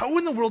 how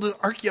in the world is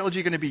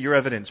archaeology going to be your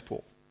evidence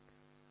pool?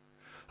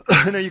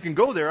 Now you can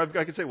go there. I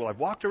could say, well, I've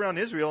walked around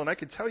Israel and I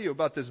could tell you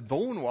about this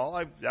bone wall.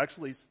 I've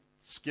actually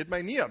skid my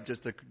knee up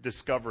just to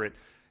discover it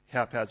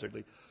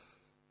haphazardly.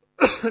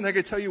 And I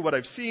could tell you what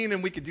I've seen,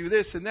 and we could do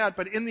this and that.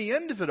 But in the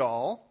end of it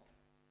all,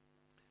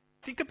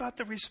 think about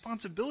the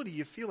responsibility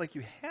you feel like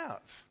you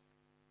have.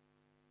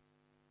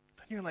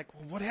 Then you're like,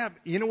 well, what happened?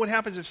 You know what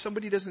happens if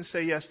somebody doesn't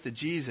say yes to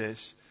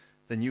Jesus?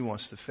 Then you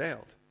must have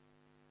failed.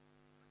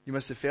 You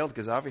must have failed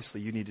because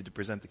obviously you needed to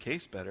present the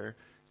case better.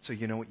 So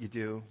you know what you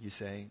do? You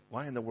say,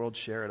 why in the world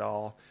share it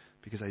all?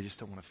 Because I just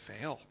don't want to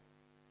fail.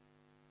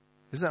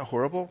 Isn't that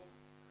horrible?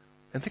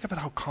 And think about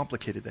how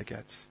complicated that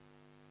gets.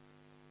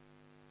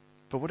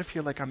 But what if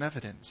you're like, I'm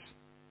evidence,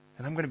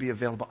 and I'm going to be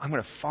available. I'm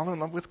going to fall in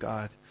love with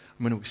God.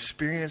 I'm going to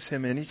experience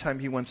Him anytime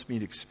He wants me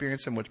to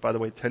experience Him, which, by the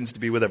way, tends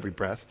to be with every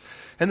breath.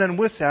 And then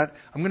with that,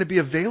 I'm going to be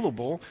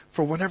available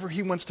for whenever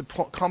He wants to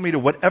call me to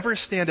whatever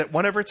stand at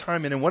whatever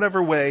time and in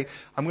whatever way,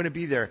 I'm going to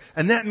be there.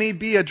 And that may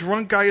be a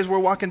drunk guy as we're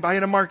walking by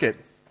in a market.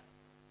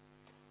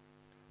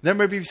 That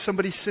may be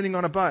somebody sitting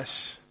on a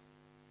bus.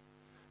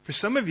 For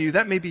some of you,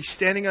 that may be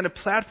standing on a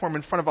platform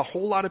in front of a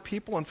whole lot of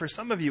people. And for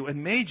some of you, it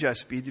may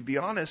just be, to be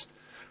honest,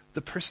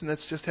 the person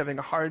that's just having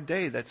a hard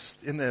day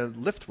that's in the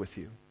lift with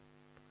you.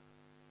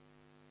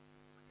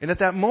 And at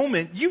that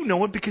moment, you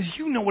know it because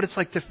you know what it's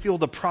like to feel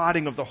the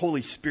prodding of the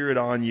Holy Spirit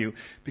on you.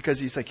 Because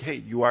He's like, hey,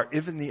 you are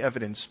in the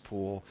evidence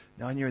pool.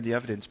 Now you're in the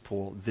evidence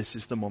pool. This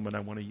is the moment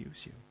I want to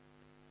use you.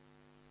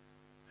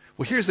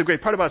 Well, here's the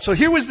great part about it. So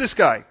here was this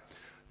guy.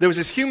 There was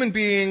this human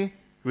being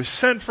who was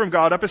sent from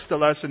God,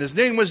 Apostolos, and his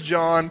name was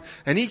John.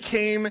 And he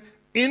came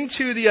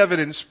into the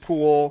evidence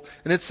pool.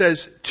 And it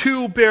says,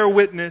 to bear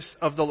witness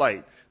of the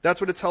light. That's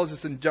what it tells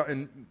us in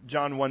John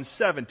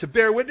 1:7. To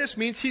bear witness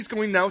means he's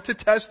going now to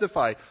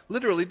testify.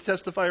 Literally to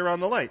testify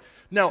around the light.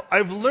 Now,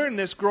 I've learned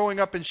this growing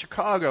up in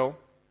Chicago,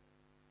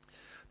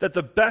 that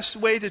the best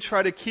way to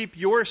try to keep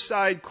your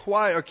side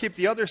quiet, or keep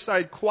the other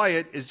side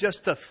quiet, is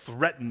just to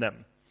threaten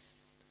them.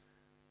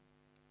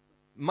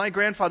 My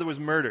grandfather was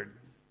murdered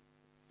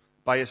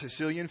by a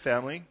Sicilian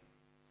family,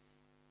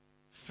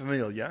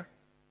 familia,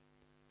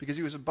 because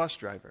he was a bus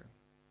driver.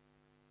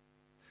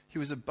 He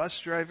was a bus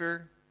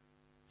driver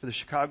for the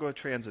Chicago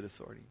Transit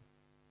Authority.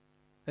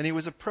 And he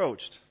was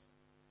approached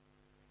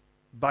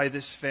by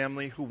this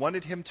family who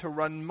wanted him to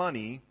run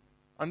money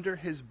under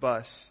his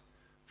bus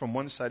from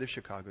one side of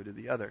Chicago to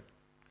the other.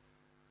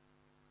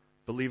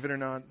 Believe it or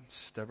not,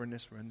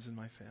 stubbornness runs in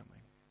my family.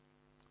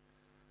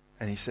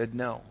 And he said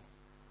no.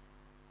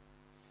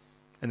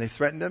 And they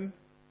threatened him,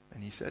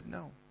 and he said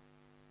no.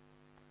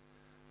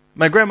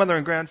 My grandmother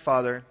and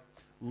grandfather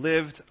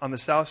lived on the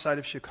south side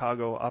of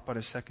Chicago, up on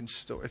a second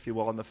story, if you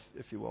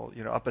will,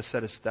 up a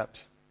set of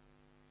steps.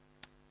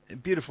 A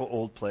beautiful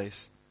old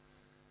place.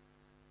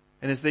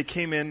 And as they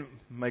came in,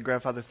 my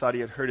grandfather thought he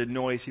had heard a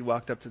noise. He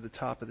walked up to the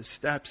top of the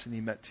steps and he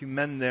met two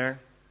men there,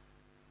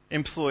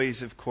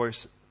 employees, of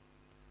course,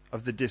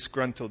 of the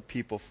disgruntled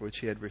people for which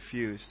he had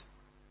refused.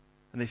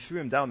 And they threw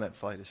him down that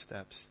flight of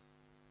steps.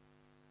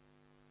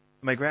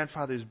 My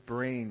grandfather's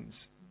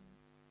brains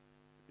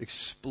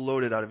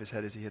exploded out of his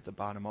head as he hit the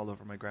bottom, all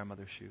over my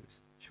grandmother's shoes.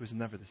 She was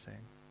never the same.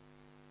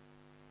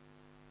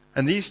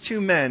 And these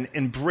two men,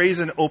 in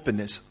brazen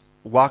openness,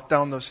 walked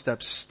down those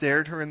steps,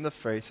 stared her in the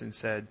face, and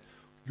said,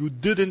 "You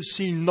didn't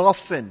see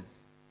nothing."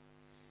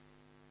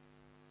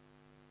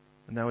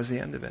 And that was the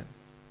end of it.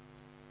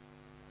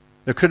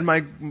 Now, could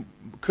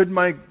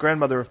my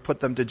grandmother have put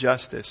them to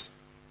justice?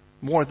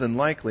 More than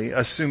likely,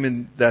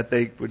 assuming that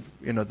they would,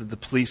 that the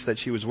police that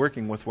she was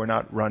working with were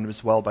not run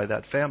as well by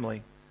that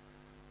family.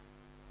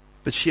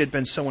 But she had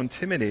been so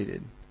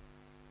intimidated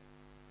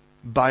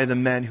by the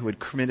men who had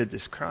committed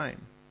this crime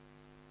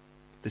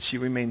that she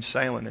remained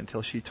silent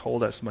until she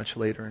told us much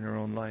later in her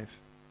own life.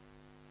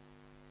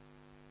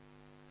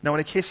 Now, in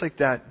a case like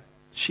that,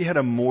 she had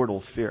a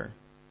mortal fear.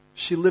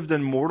 She lived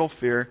in mortal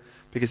fear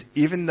because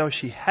even though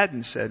she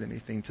hadn't said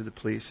anything to the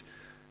police,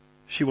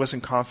 she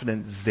wasn't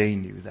confident they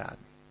knew that.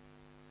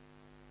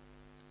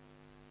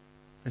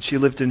 And she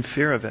lived in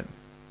fear of it.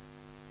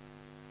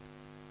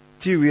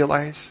 Do you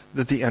realize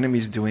that the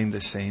enemy's doing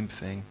the same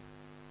thing?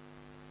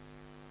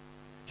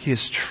 He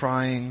is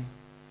trying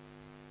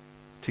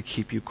to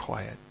keep you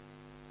quiet.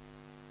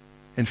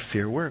 And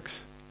fear works.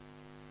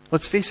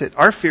 Let's face it,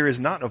 our fear is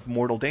not of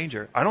mortal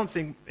danger. I don't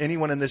think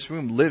anyone in this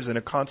room lives in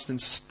a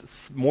constant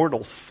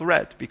mortal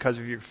threat because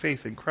of your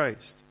faith in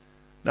Christ.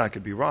 Now, I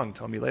could be wrong.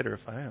 Tell me later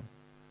if I am.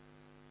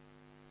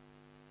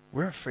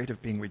 We're afraid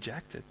of being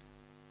rejected,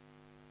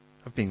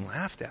 of being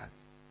laughed at,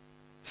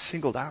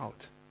 singled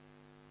out,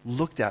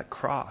 looked at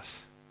cross.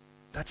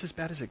 That's as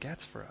bad as it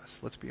gets for us,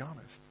 let's be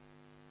honest.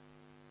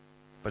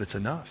 But it's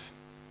enough.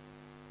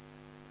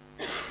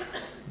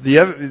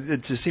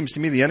 It just seems to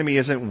me the enemy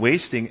isn't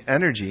wasting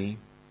energy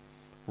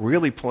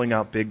really pulling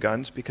out big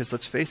guns, because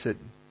let's face it,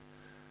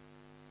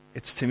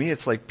 to me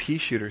it's like pea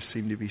shooters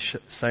seem to be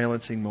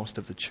silencing most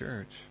of the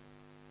church.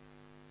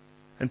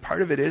 And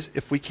part of it is,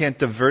 if we can't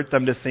divert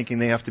them to thinking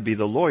they have to be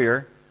the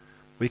lawyer,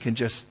 we can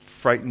just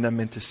frighten them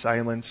into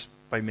silence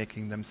by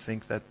making them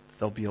think that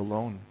they'll be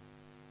alone.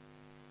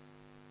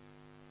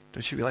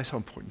 Don't you realize how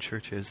important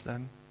church is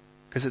then?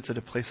 Because it's at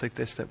a place like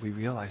this that we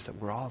realize that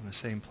we're all in the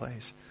same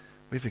place.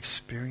 We've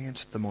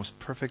experienced the most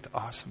perfect,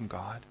 awesome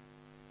God.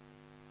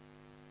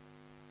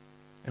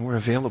 And we're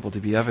available to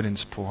be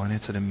evidence pool, and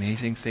it's an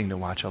amazing thing to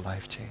watch a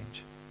life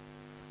change.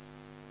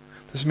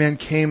 This man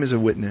came as a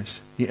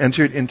witness. He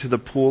entered into the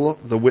pool,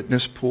 the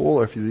witness pool,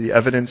 or the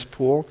evidence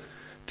pool,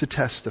 to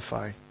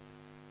testify.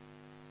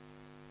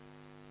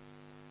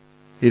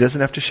 He doesn't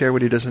have to share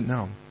what he doesn't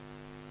know.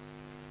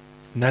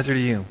 Neither do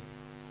you.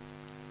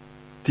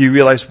 Do you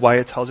realize why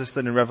it tells us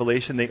that in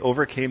Revelation they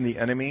overcame the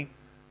enemy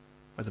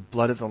by the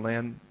blood of the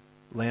lamb,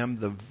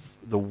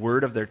 the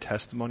word of their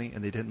testimony,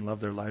 and they didn't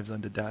love their lives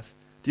unto death?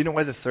 Do you know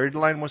why the third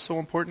line was so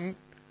important?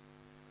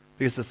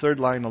 Because the third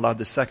line allowed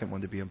the second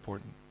one to be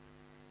important.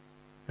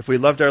 If we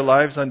loved our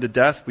lives unto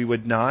death, we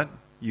would not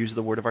use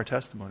the word of our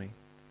testimony.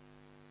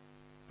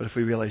 But if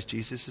we realize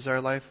Jesus is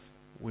our life,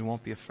 we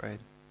won't be afraid.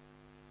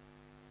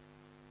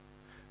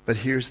 But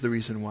here's the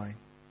reason why.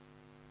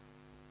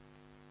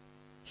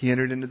 He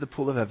entered into the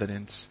pool of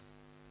evidence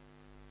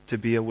to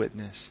be a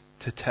witness,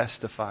 to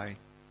testify,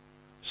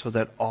 so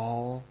that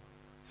all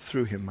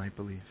through him might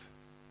believe.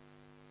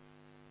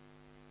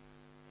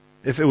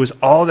 If it was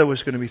all that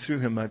was going to be through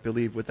him might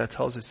believe, what that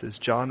tells us is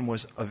John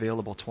was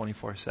available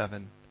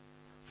 24/7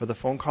 for the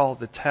phone call,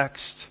 the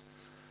text,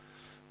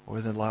 or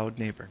the loud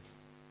neighbor.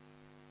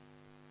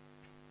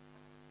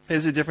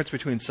 There's a difference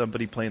between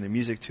somebody playing the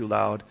music too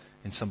loud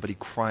and somebody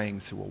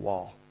crying through a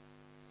wall.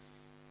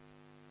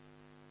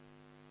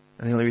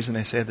 And the only reason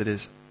I say that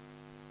is,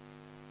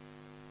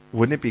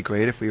 wouldn't it be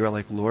great if we were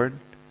like, Lord,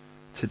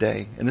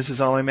 today, and this is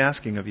all I'm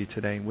asking of you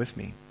today with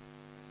me,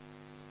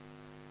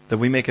 that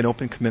we make an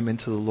open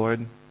commitment to the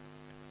Lord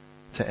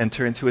to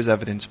enter into his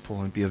evidence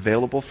pool and be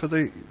available for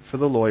the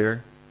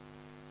lawyer,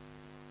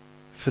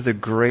 for the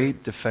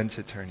great defense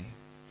attorney,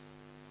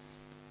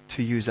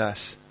 to use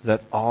us,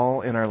 that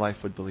all in our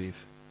life would believe.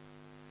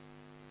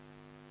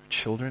 Our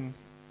children,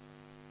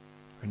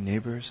 our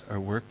neighbors, our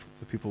work,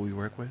 the people we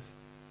work with.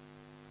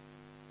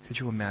 Could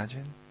you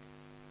imagine?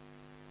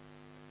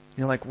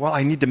 You're like, well,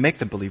 I need to make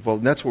them believe. Well,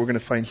 that's what we're going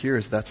to find here,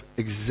 is that's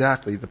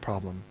exactly the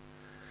problem.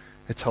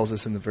 It tells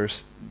us in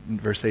verse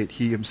 8,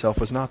 he himself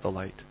was not the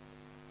light,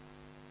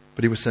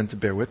 but he was sent to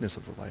bear witness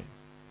of the light.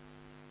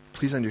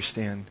 Please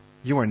understand,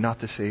 you are not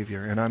the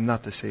Savior, and I'm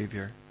not the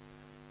Savior.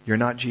 You're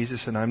not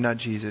Jesus, and I'm not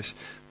Jesus.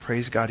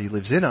 Praise God, he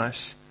lives in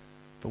us,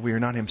 but we are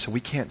not him, so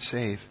we can't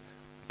save,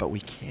 but we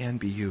can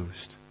be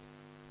used.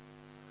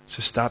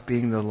 So stop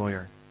being the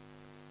lawyer.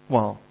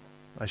 Well,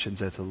 I shouldn't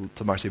say it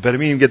to Marcy, but I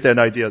mean, you get that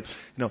idea.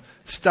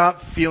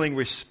 Stop feeling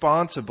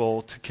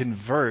responsible to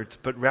convert,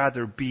 but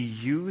rather be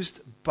used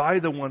by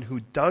the one who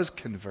does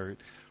convert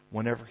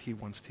whenever he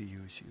wants to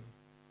use you.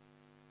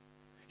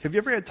 Have you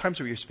ever had times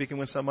where you're speaking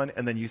with someone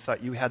and then you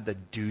thought you had the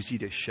doozy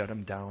to shut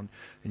them down,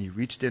 and you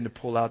reached in to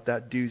pull out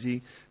that doozy,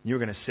 and you were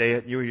going to say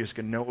it, and you were just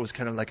going to know it was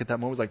kind of like at that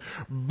moment, it was like,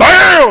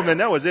 BAM! And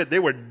that was it. They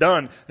were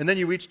done. And then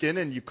you reached in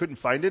and you couldn't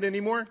find it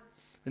anymore.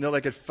 And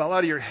like it fell out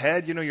of your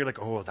head, you're like,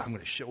 oh, I'm going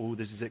to show, oh,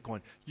 this is it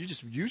going. You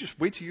just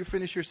wait till you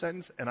finish your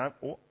sentence, and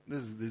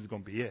this is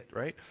going to be it,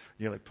 right? And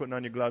you're like putting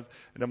on your gloves,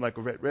 and I'm like,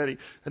 ready.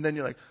 And then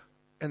you're like,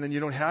 and then you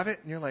don't have it,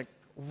 and you're like,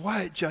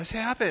 what just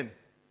happened?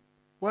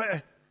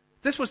 What?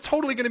 This was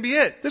totally going to be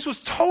it. This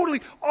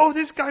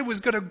guy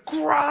was going to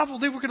grovel.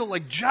 They were going to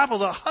like Jabba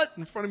the Hutt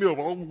in front of me.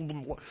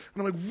 And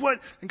I'm like,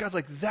 what? And God's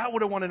like, that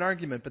would have won an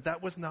argument, but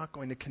that was not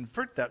going to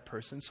convert that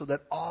person so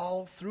that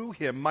all through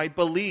him might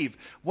believe.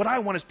 What I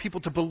want is people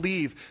to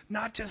believe,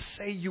 not just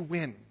say you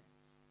win.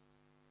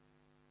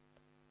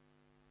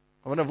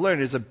 What I've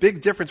learned is a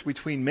big difference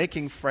between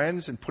making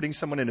friends and putting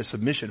someone in a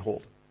submission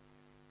hold.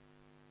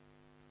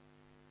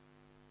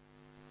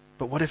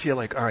 But what if you're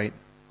like, all right,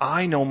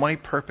 I know my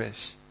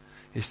purpose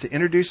is to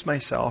introduce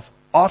myself,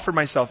 offer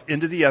myself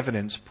into the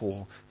evidence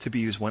pool to be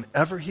used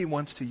whenever he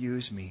wants to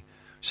use me,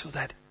 so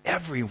that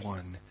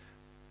everyone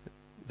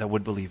that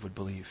would believe,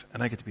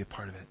 and I get to be a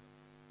part of it.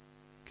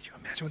 Could you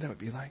imagine what that would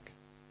be like?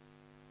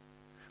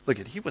 Look,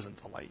 he wasn't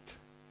the light,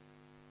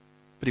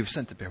 but he was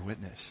sent to bear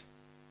witness.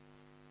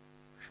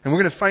 And we're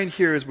going to find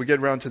here as we get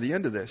around to the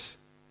end of this,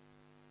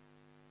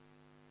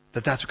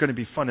 that's going to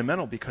be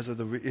fundamental because of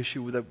the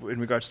issue in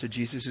regards to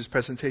Jesus'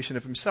 presentation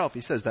of himself.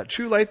 He says that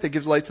true light that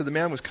gives light to the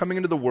man was coming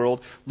into the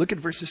world. Look at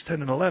verses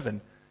 10 and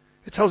 11.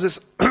 It tells us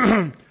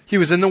he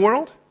was in the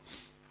world,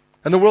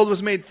 and the world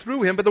was made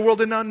through him, but the world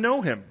did not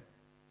know him.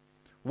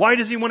 Why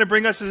does he want to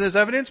bring us as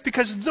evidence?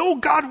 Because though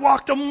God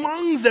walked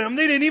among them,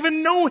 they didn't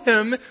even know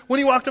him when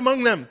he walked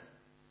among them.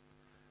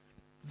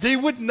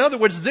 In other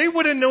words, they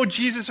wouldn't know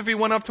Jesus if he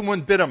went up to one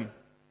and bit him.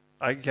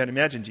 I can't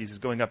imagine Jesus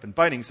going up and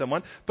biting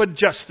someone, but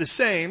just the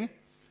same,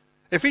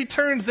 if he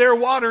turned their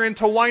water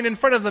into wine in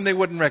front of them, they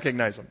wouldn't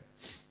recognize him.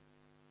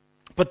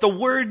 But the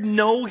word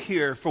know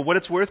here, for what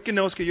it's worth,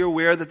 gnosko, you're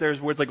aware that there's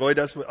words like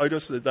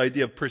oidos, the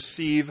idea of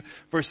perceive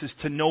versus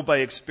to know by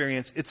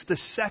experience. It's the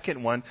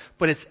second one,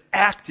 but it's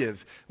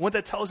active. And what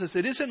that tells us,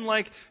 it isn't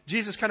like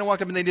Jesus kind of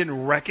walked up and they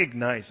didn't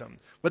recognize him.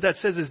 What that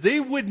says is they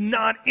would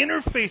not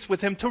interface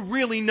with him to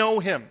really know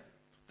him.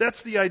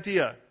 That's the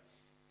idea.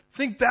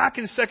 Think back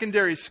in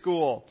secondary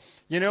school,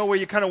 where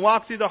you kind of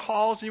walk through the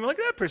halls and you're like,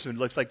 that person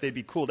looks like they'd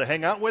be cool to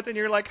hang out with, and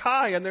you're like,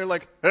 hi, and they're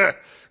like, ugh.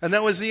 And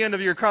that was the end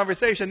of your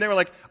conversation. They were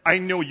like, I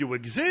know you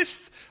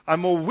exist,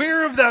 I'm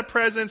aware of that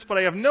presence, but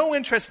I have no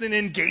interest in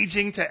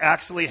engaging to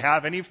actually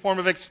have any form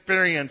of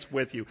experience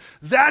with you.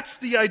 That's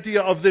the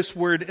idea of this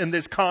word in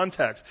this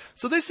context.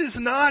 So this is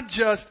not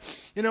just,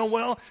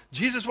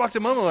 Jesus walked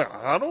among them, like,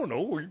 I don't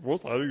know,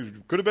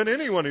 it could have been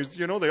anyone who's,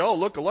 they all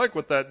look alike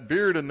with that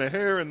beard and the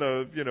hair and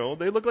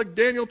they look like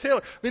Daniel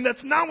Taylor. I mean,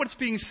 that's not what's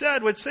being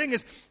said. What's saying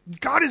is,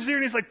 God is there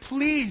and he's like,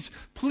 please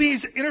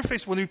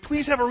interface with me.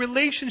 Please have a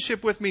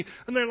relationship with me.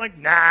 And they're like,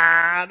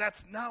 nah,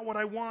 that's not what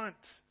I want.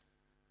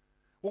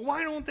 Well,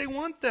 why don't they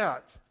want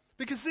that?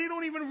 Because they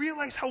don't even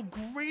realize how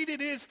great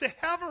it is to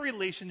have a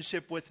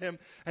relationship with him.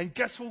 And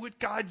guess what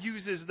God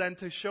uses then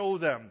to show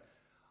them?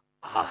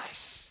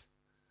 Us.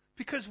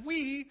 Because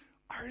we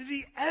are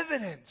the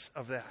evidence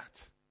of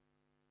that.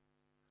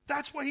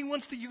 That's why he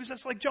wants to use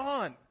us like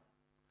John.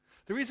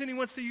 The reason he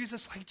wants to use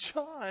us like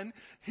John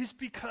is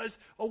because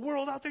a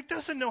world out there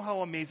doesn't know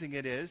how amazing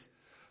it is.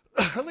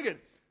 Look at,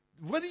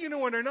 whether you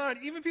know it or not,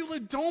 even people who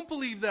don't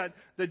believe that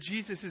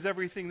Jesus is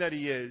everything that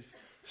he is,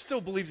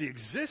 still believes he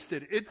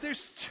existed.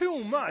 There's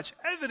too much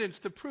evidence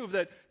to prove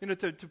that,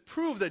 to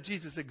prove that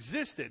Jesus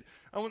existed.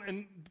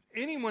 And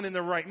anyone in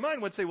their right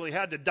mind would say, well, he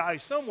had to die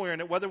somewhere,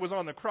 and whether it was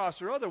on the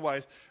cross or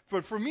otherwise.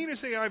 But for me to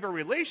say I have a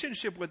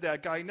relationship with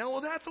that guy, no,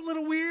 well, that's a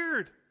little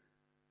weird.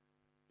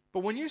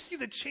 But when you see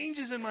the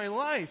changes in my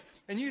life,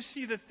 and you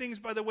see the things,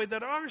 by the way,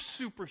 that are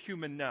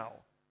superhuman now,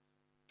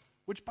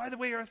 which, by the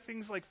way, are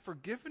things like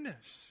forgiveness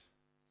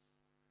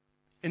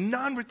and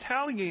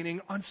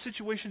non-retaliating on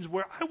situations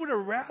where I would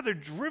have rather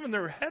driven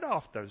their head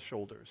off their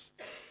shoulders.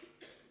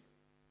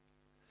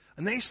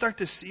 And they start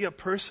to see a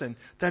person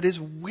that is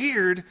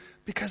weird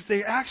because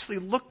they actually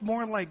look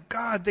more like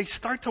God. They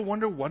start to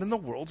wonder what in the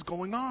world's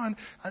going on.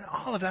 And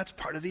all of that's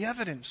part of the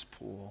evidence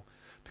pool.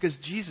 Because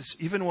Jesus,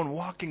 even when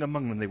walking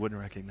among them, they wouldn't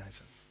recognize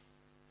him.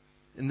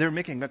 And they're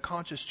making a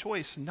conscious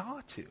choice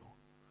not to.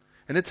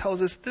 And it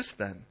tells us this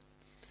then.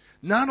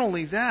 Not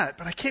only that,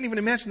 but I can't even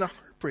imagine the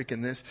heartbreak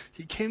in this.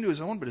 He came to his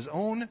own, but his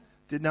own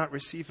did not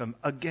receive him.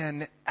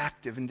 Again,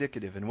 active,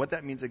 indicative. And what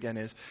that means again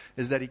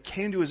is that he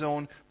came to his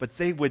own, but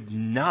they would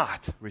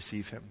not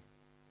receive him.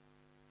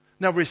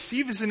 Now,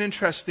 receive is an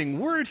interesting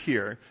word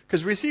here,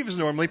 because receive is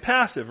normally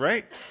passive,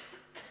 right?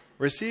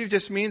 Receive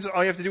just means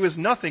all you have to do is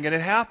nothing and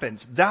it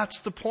happens.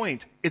 That's the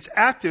point. It's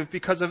active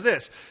because of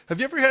this.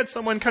 Have you ever had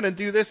someone kind of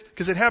do this?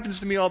 Because it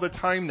happens to me all the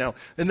time now.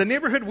 In the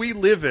neighborhood we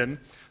live in,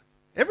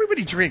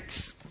 everybody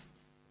drinks.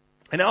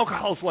 And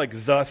alcohol's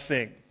like the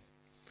thing.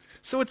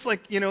 So it's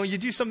like, you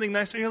do something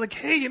nice and you're like,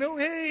 hey,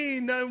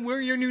 we're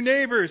your new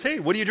neighbors.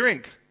 Hey, what do you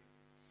drink?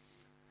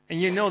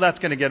 And that's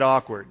going to get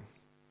awkward.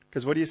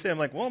 Because what do you say? I'm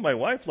like, well, my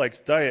wife likes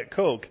Diet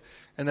Coke.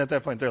 And at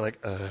that point they're like,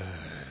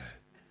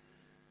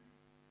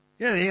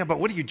 Yeah, but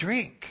what do you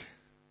drink?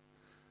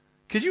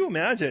 Could you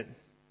imagine?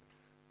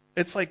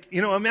 It's like,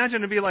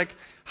 imagine to be like,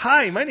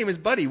 hi, my name is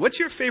Buddy. What's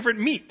your favorite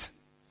meat?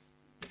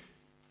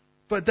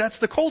 But that's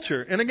the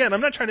culture. And again,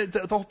 I'm not trying to,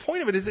 the whole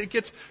point of it is it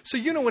gets, so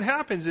what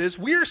happens is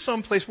we're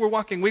someplace, we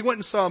went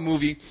and saw a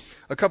movie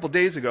a couple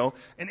days ago,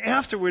 and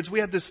afterwards we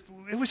had this,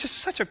 it was just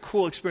such a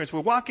cool experience. We're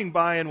walking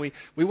by and we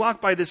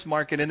walk by this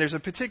market, and there's a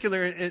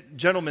particular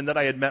gentleman that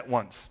I had met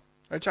once.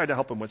 I tried to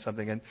help him with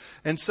something.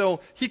 And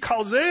so he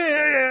calls,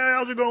 hey,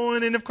 how's it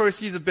going? And of course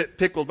he's a bit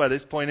pickled by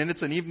this point, and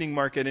it's an evening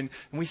market, and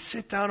we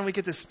sit down and we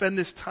get to spend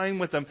this time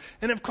with him.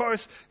 And of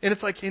course, and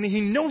it's like, and he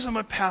knows I'm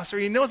a pastor,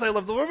 he knows I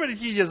love the Lord, but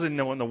he doesn't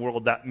know in the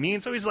world that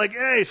means. So he's like,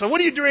 hey, so what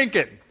are you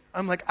drinking?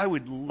 I'm like, I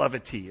would love a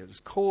tea. It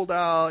was cold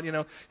out,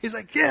 He's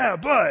like, yeah,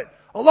 but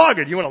a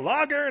lager. Do you want a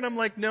lager? And I'm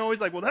like, no. He's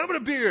like, well, how about a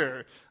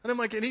beer? And I'm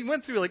like, and he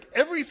went through like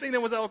everything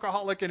that was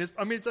alcoholic in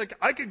it's like,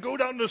 I could go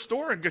down to the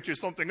store and get you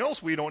something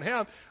else we don't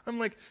have. I'm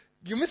like,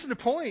 you're missing the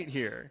point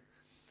here.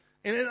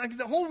 And like,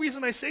 the whole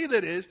reason I say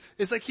that is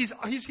like he's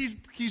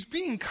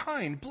being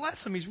kind.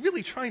 Bless him. He's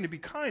really trying to be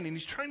kind, and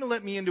he's trying to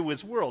let me into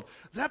his world.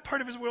 That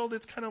part of his world,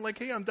 it's kind of like,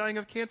 hey, I'm dying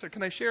of cancer.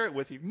 Can I share it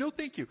with you? No,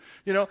 thank you.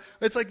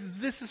 It's like,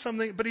 this is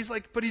something, but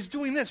he's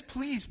doing this.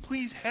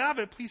 Please have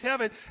it. Please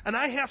have it. And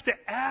I have to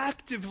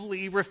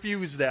actively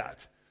refuse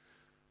that.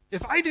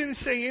 If I didn't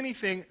say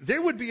anything,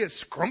 there would be a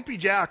Scrumpy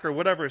Jack or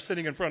whatever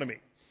sitting in front of me.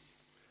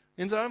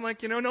 And so I'm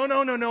like, no,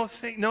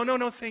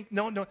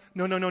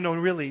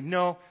 really,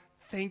 no.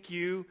 Thank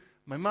you.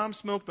 My mom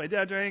smoked, my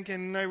dad drank,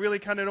 and I really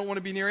kind of don't want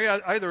to be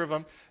near either of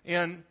them.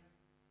 And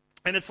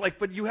it's like,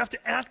 but you have to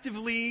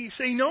actively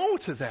say no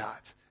to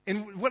that.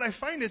 And what I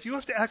find is you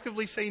have to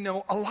actively say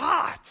no a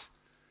lot.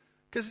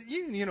 Because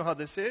you know how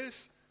this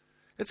is.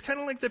 It's kind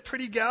of like the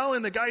pretty gal,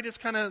 and the guy just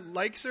kind of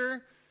likes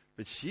her,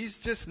 but she's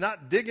just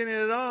not digging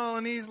it at all.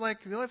 And he's like,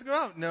 let's go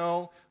out.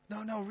 No,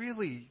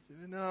 really.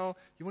 No.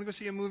 You want to go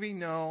see a movie?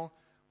 No.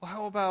 Well,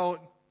 how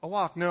about a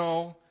walk?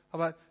 No. How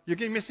about, you're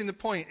missing the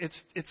point.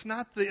 It's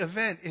not the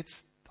event.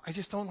 It's, I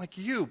just don't like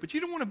you. But you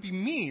don't want to be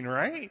mean,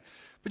 right?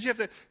 But you have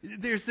to,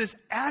 there's this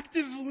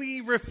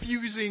actively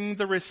refusing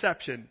the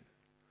reception.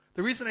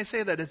 The reason I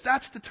say that is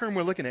that's the term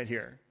we're looking at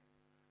here.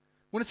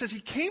 When it says he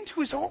came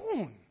to his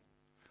own.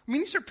 I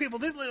mean, these are people,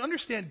 they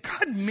understand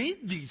God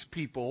made these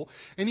people,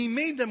 and he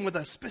made them with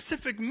a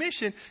specific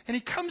mission, and he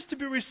comes to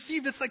be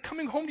received. It's like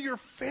coming home to your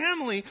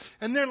family,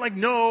 and they're like,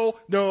 no.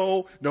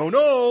 Can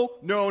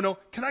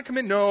I come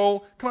in?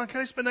 No. Come on,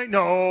 can I spend the night?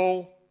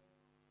 No.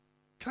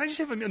 Can I just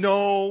have a meal?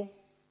 No.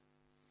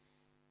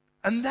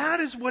 And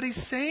that is what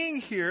he's saying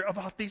here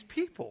about these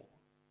people.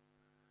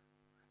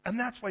 And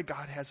that's why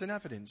God has an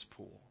evidence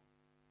pool.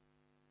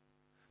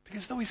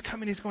 Because though he's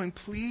coming, he's going,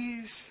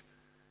 please,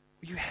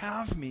 will you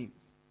have me?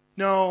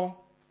 No.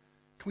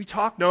 Can we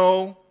talk?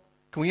 No.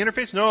 Can we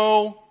interface?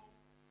 No.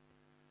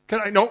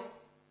 Can I? No.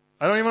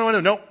 I don't even want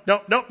to.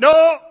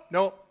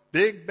 No.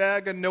 Big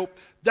bag of nope.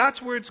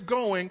 That's where it's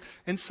going.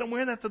 And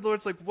somewhere that the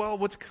Lord's like, well,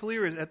 what's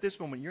clear is at this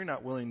moment, you're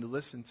not willing to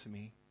listen to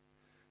me.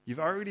 You've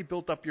already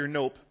built up your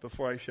nope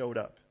before I showed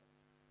up.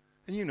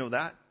 And you know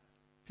that.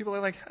 People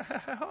are like,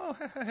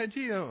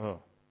 gee, oh.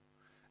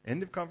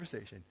 End of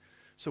conversation.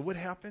 So what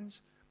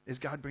happens is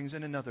God brings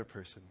in another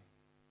person.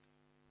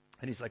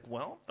 And he's like,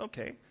 well,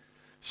 okay.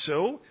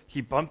 So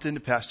he bumped into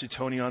Pastor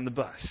Tony on the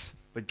bus.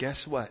 But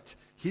guess what?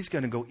 He's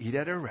going to go eat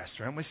at a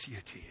restaurant where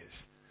CT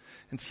is.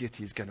 And CT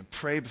is going to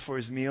pray before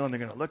his meal, and they're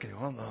going to look at him,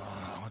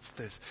 oh, what's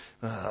this?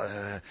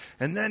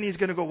 And then he's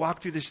going to go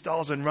walk through the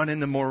stalls and run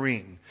into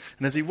Maureen.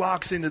 And as he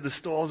walks into the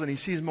stalls and he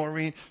sees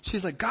Maureen,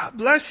 she's like, God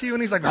bless you.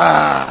 And he's like,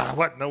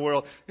 what in the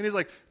world? And he's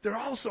like, they're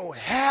all so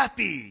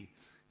happy.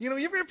 You ever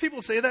hear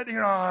people say that?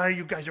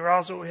 You guys are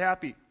all so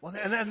happy. Well,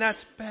 and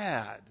that's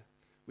bad.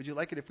 Would you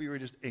like it if we were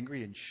just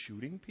angry and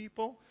shooting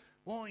people?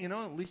 Well,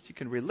 at least you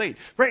can relate.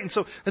 Right,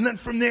 and then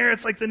from there,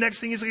 it's like the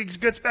next thing, he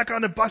gets back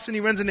on the bus and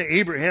he runs into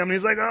Abraham. And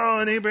he's like,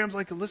 and Abraham's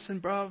like,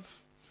 listen, bruv,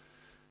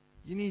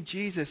 you need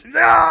Jesus. No,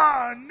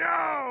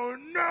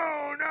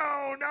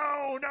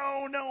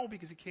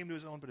 because he came to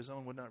his own, but his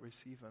own would not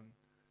receive him.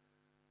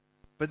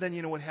 But then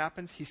you know what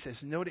happens? He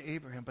says no to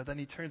Abraham, but then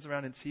he turns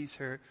around and sees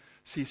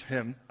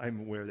him, I'm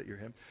aware that you're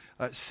him,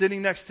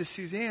 sitting next to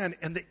Suzanne,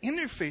 and the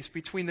interface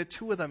between the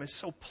two of them is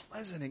so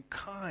pleasant and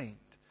kind.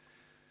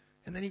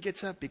 And then he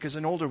gets up because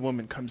an older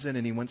woman comes in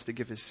and he wants to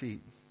give his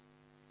seat.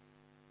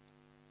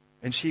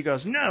 And she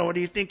goes, no, what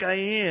do you think I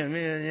am?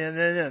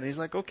 And he's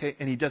like, okay.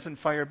 And he doesn't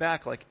fire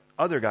back like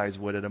other guys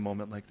would at a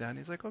moment like that. And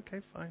he's like,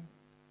 okay, fine.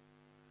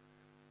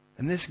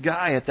 And this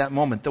guy at that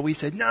moment, though he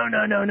said,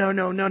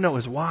 no,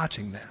 is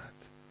watching that.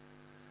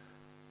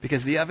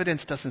 Because the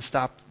evidence doesn't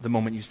stop the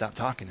moment you stop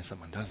talking to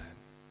someone, does it?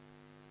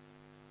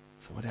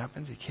 So what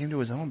happens? He came to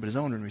his own, but his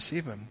own didn't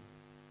receive him.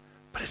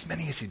 But as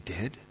many as who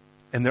did,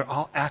 and they're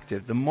all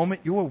active, the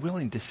moment you are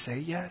willing to say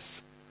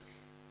yes,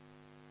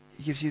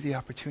 he gives you the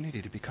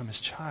opportunity to become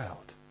his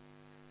child,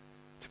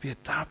 to be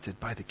adopted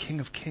by the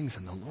King of Kings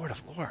and the Lord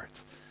of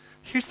Lords.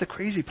 Here's the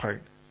crazy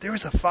part. There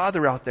is a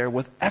father out there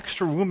with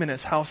extra room in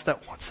his house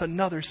that wants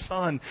another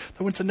son,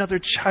 that wants another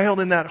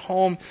child in that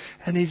home,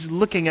 and he's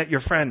looking at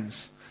your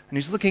friends. And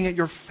he's looking at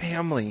your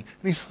family, and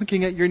he's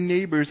looking at your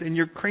neighbors, and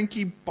your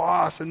cranky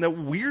boss, and the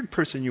weird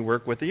person you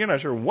work with, and you're not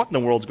sure what in the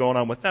world's going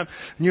on with them.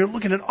 And you're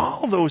looking at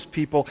all those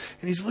people,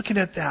 and he's looking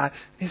at that,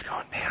 and he's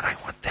going, man, I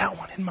want that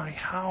one in my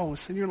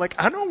house. And you're like,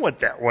 I don't want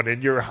that one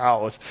in your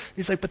house.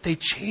 He's like, but they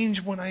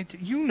change when I do.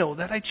 You know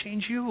that I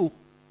change you.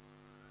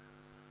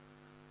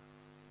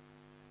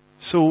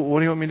 So what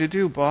do you want me to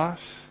do,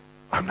 boss?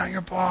 I'm not your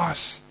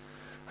boss.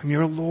 I'm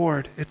your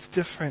Lord. It's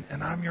different,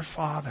 and I'm your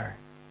Father.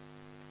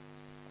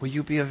 Will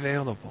you be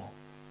available?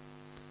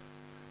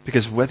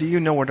 Because whether you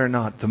know it or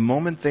not, the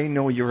moment they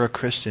know you're a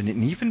Christian,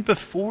 and even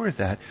before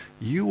that,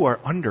 you are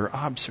under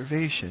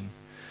observation.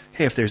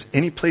 Hey, if there's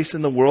any place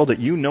in the world that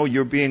you know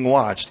you're being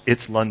watched,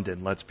 it's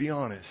London. Let's be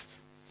honest.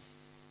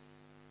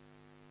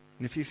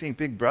 And if you think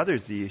Big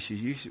Brother's the issue,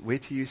 you should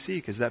wait till you see,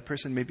 because that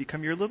person may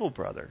become your little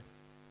brother.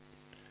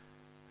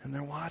 And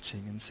they're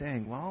watching and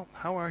saying, well,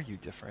 how are you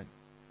different?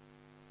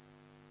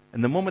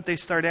 And the moment they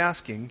start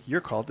asking,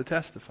 you're called to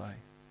testify.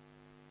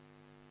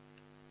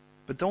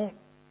 But don't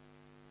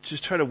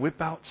just try to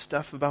whip out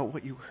stuff about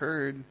what you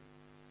heard.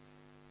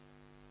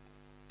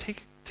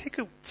 Take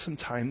some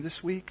time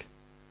this week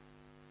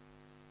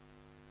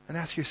and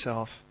ask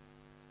yourself,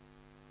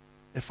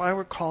 if I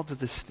were called to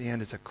the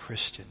stand as a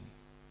Christian,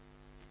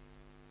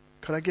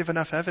 could I give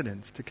enough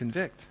evidence to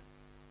convict?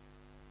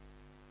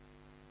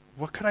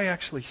 What could I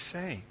actually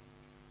say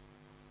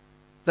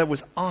that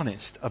was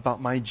honest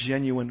about my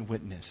genuine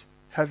witness?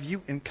 Have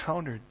you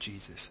encountered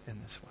Jesus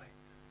in this way?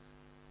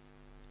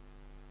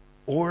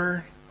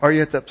 Or are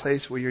you at that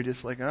place where you're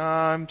just like,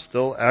 I'm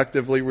still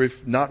actively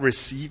not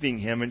receiving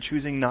him and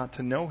choosing not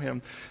to know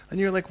him? And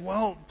you're like,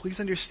 well, please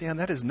understand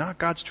that is not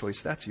God's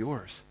choice. That's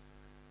yours.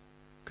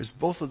 Because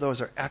both of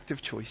those are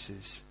active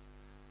choices.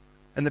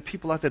 And the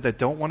people out there that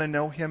don't want to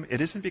know him,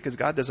 it isn't because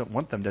God doesn't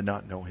want them to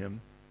not know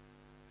him.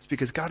 It's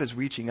because God is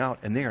reaching out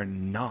and they are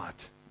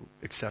not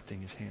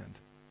accepting his hand.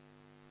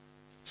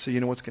 So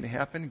you know what's going to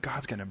happen?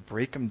 God's going to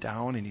break them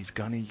down and he's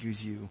going to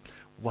use you.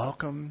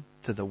 Welcome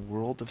to the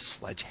world of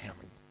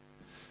sledgehammering.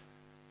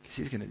 Because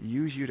he's going to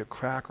use you to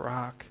crack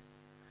rock.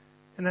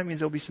 And that means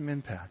there'll be some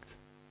impact.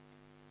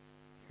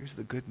 Here's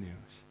the good news.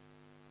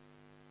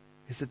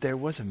 Is that there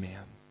was a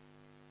man,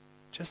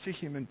 just a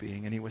human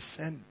being, and he was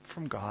sent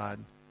from God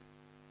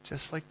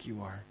just like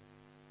you are.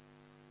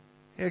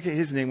 Okay,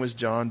 his name was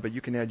John, but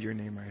you can add your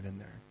name right in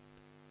there.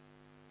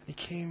 And he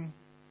came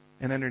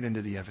and entered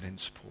into the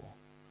evidence pool.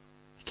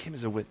 He came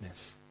as a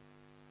witness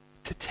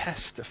to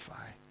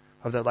testify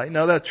of that light.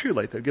 Now, that true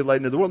light, that good light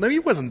into the world. No, he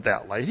wasn't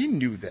that light. He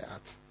knew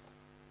that.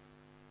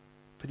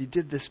 But he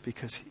did this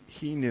because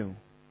he knew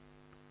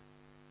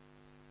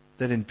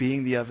that in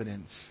being the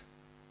evidence,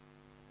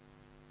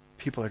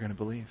 people are going to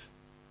believe.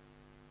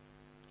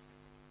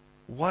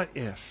 What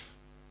if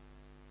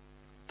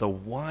the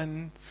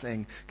one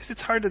thing, because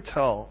it's hard to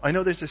tell. I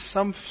know there's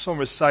some form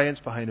of science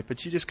behind it,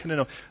 but you just kind of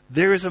know.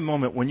 There is a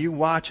moment when you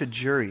watch a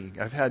jury.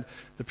 I've had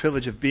the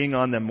privilege of being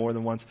on them more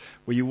than once,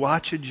 where you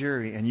watch a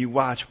jury and you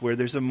watch where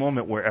there's a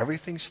moment where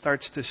everything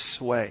starts to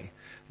sway.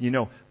 You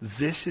know,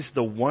 this is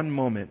the one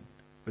moment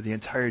where the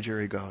entire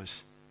jury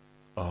goes,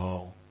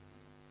 oh,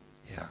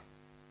 yeah,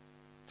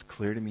 it's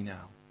clear to me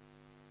now.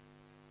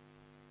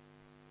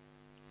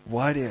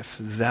 What if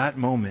that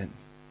moment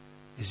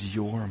is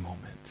your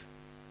moment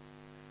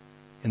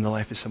in the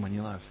life of someone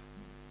you love?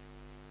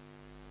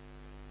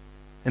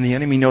 And the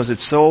enemy knows it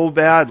so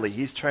badly,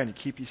 he's trying to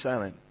keep you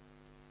silent.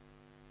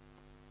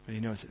 But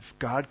he knows if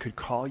God could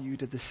call you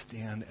to the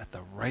stand at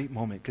the right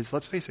moment, because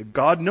let's face it,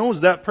 God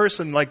knows that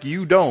person like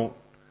you don't.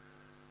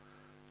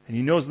 And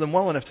he knows them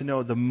well enough to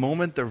know the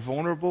moment they're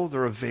vulnerable,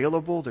 they're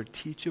available, they're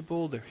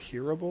teachable, they're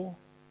hearable.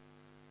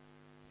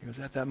 He goes,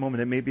 at that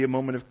moment, it may be a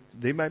moment of,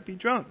 they might be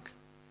drunk.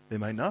 They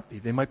might not be.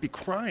 They might be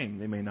crying.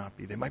 They may not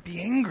be. They might be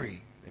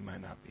angry. They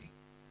might not be.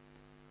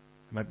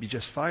 They might be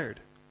just fired.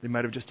 They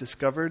might have just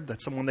discovered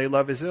that someone they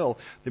love is ill.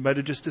 They might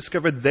have just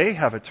discovered they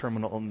have a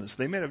terminal illness.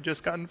 They might have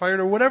just gotten fired,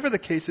 or whatever the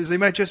case is. They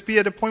might just be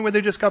at a point where they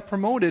just got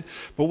promoted.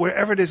 But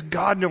wherever it is,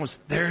 God knows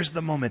there's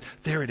the moment.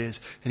 There it is.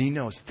 And he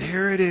knows,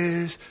 there it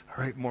is.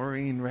 All right,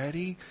 Maureen,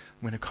 ready?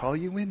 I'm going to call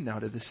you in now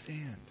to the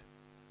stand.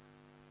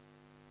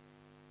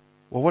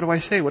 Well, what do I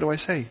say? What do I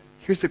say?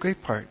 Here's the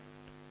great part.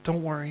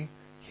 Don't worry.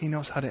 He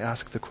knows how to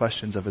ask the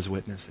questions of his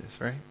witnesses,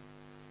 right?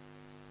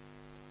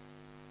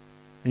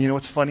 And you know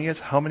what's funny is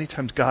how many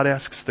times God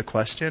asks the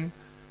question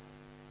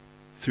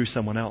through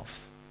someone else.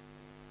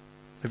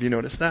 Have you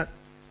noticed that?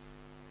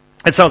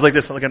 It sounds like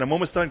this. Look, I'm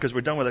almost done because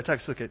we're done with our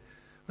text. Look at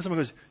when someone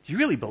goes, do you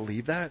really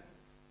believe that?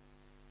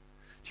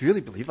 Do you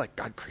really believe like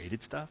God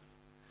created stuff?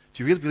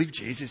 Do you really believe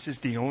Jesus is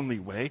the only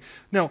way?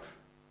 Now,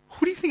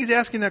 who do you think is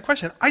asking that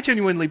question? I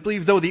genuinely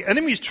believe, though the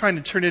enemy's trying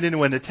to turn it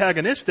into an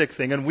antagonistic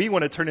thing and we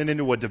want to turn it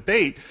into a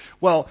debate,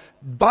 well,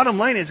 bottom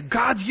line is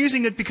God's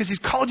using it because he's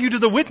called you to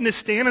the witness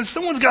stand and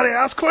someone's got to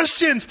ask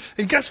questions.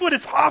 And guess what?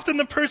 It's often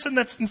the person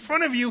that's in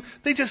front of you,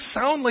 they just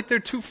sound like they're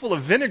too full of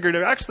vinegar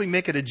to actually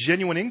make it a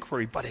genuine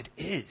inquiry, but it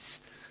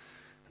is.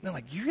 And they're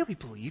like, you really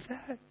believe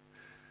that?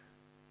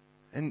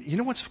 And you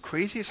know what's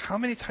crazy is how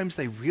many times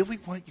they really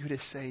want you to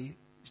say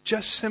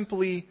just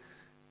simply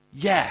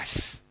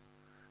yes.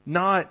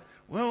 Not,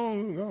 well,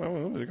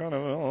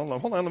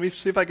 hold on, let me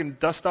see if I can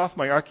dust off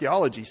my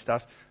archaeology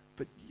stuff.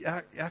 But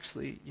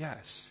actually,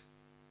 yes,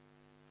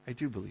 I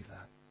do believe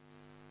that.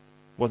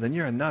 Well, then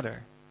you're a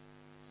nutter.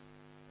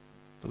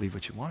 Believe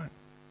what you want.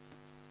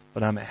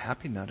 But I'm a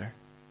happy nutter.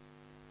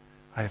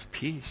 I have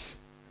peace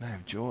and I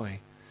have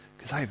joy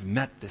because I have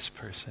met this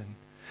person.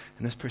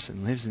 And this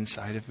person lives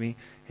inside of me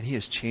and he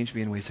has changed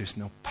me in ways there's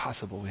no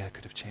possible way I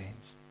could have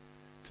changed.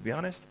 To be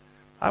honest,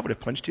 I would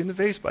have punched you in the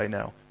face by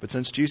now. But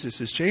since Jesus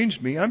has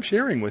changed me, I'm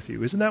sharing with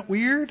you. Isn't that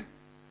weird?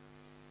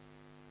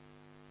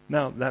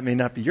 Now, that may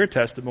not be your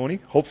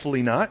testimony.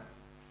 Hopefully not.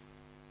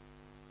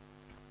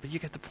 But you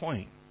get the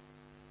point.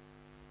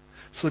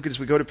 So look, as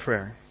we go to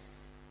prayer,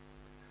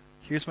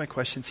 here's my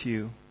question to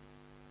you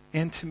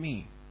and to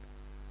me.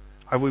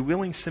 Are we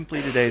willing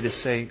simply today to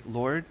say,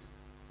 Lord,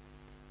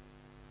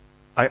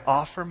 I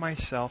offer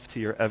myself to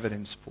your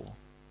evidence pool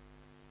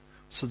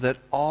so that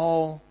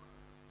all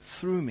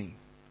through me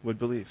would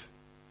believe.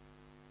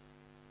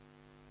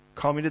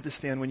 Call me to the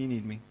stand when you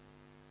need me.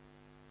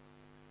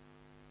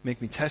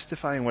 Make me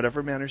testify in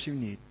whatever manners you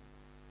need.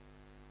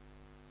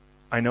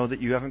 I know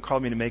that you haven't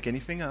called me to make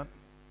anything up.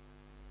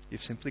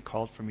 You've simply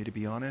called for me to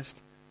be honest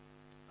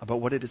about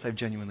what it is I've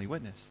genuinely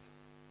witnessed.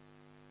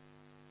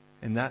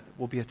 And that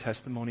will be a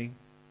testimony.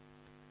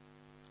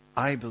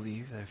 I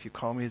believe that if you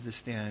call me to the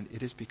stand,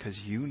 it is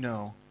because you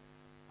know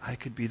I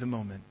could be the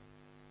moment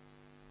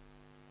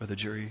where the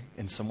jury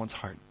in someone's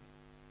heart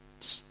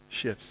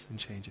shifts and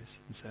changes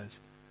and says,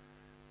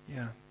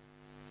 yeah.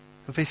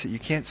 But face it, you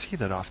can't see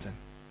that often.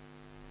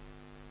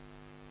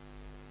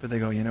 But they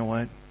go, you know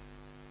what?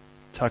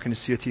 Talking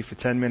to COT for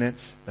 10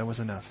 minutes, that was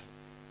enough.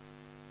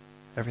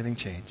 Everything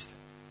changed.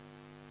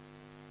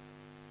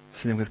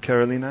 Sitting with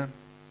Carolina,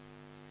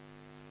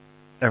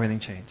 everything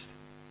changed.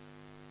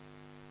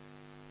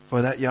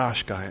 Boy, that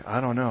Yash guy,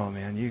 I don't know,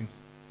 man.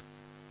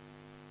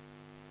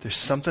 There's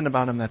something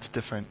about him that's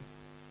different.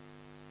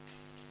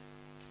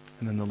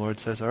 And then the Lord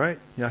says, all right,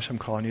 Yash, I'm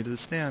calling you to the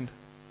stand.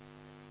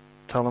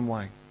 Tell him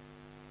why.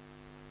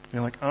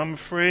 You're like, I'm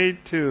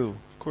afraid to.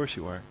 Of course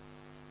you are.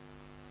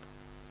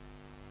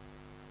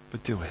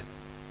 But do it.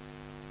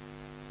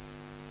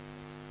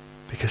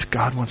 Because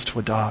God wants to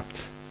adopt.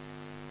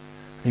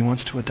 He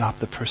wants to adopt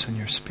the person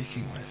you're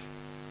speaking with.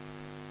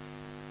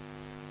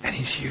 And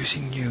He's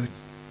using you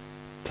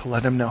to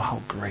let Him know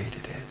how great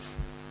it is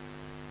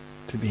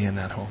to be in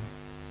that home.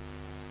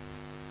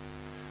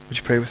 Would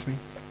you pray with me?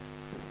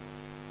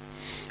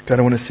 God,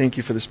 I want to thank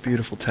you for this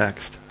beautiful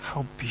text.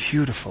 How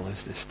beautiful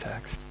is this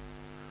text?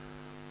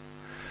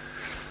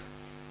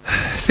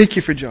 Thank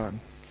you for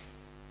John.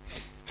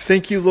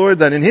 Thank you, Lord,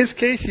 that in his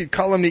case, you'd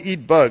call him to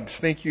eat bugs.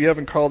 Thank you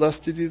haven't called us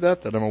to do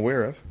that I'm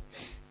aware of.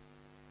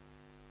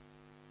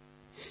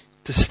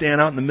 To stand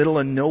out in the middle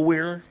of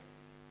nowhere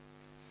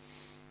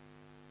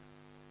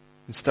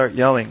and start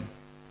yelling.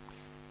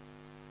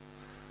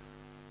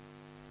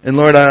 And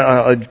Lord,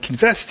 I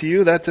confess to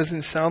you, that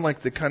doesn't sound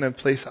like the kind of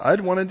place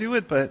I'd want to do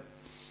it, but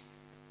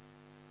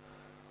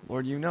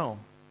Lord, you know.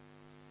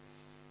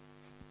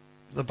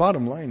 The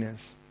bottom line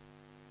is,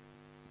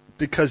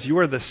 because you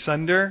are the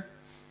sender,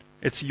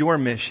 it's your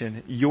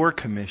mission, your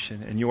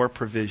commission, and your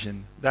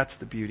provision. That's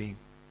the beauty.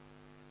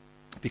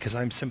 Because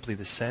I'm simply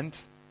the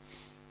sent.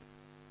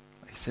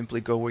 I simply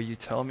go where you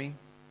tell me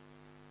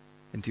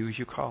and do as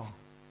you call.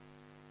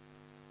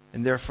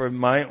 And therefore,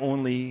 my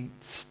only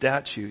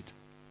statute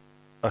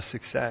of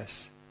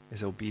success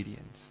is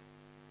obedience.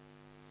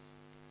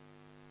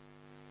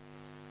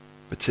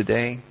 But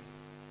today,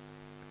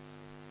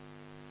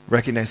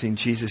 recognizing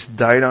Jesus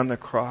died on the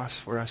cross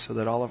for us so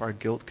that all of our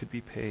guilt could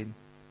be paid,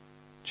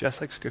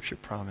 just like Scripture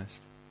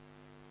promised.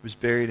 Was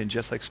buried, and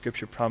just like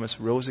Scripture promised,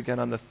 rose again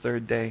on the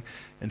third day.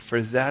 And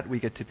for that, we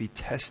get to be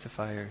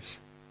testifiers,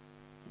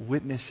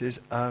 witnesses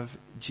of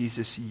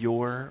Jesus,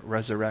 your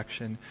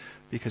resurrection,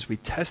 because we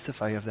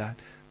testify of that.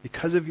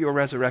 Because of your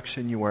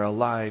resurrection, you are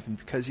alive. And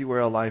because you are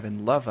alive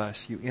and love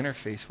us, you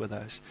interface with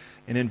us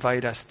and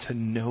invite us to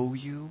know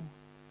you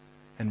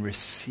and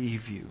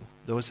receive you.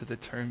 Those are the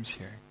terms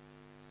here.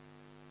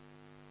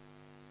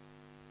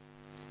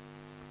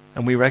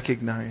 And we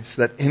recognize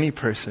that any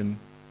person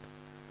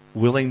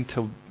willing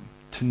to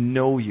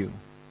know you,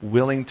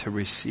 willing to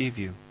receive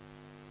you,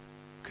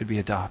 could be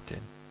adopted,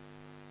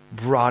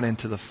 brought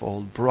into the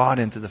fold, brought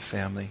into the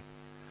family,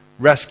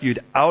 rescued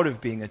out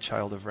of being a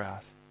child of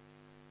wrath,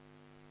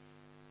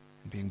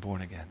 and being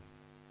born again.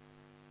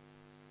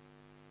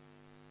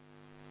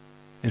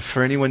 And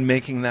for anyone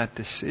making that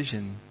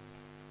decision,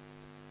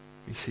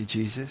 we say,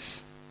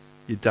 Jesus,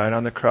 you died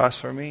on the cross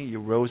for me. You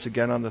rose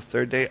again on the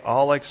third day,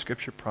 all like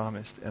Scripture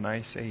promised. And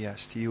I say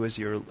yes to you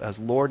as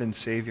Lord and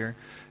Savior,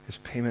 as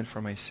payment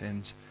for my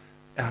sins.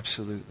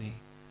 Absolutely.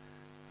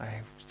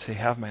 I say,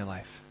 have my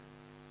life.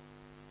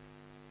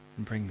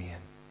 And bring me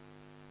in.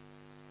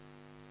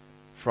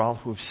 For all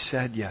who have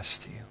said yes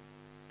to you,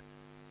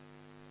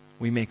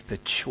 we make the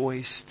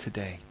choice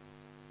today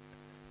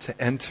to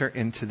enter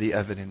into the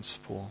evidence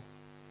pool,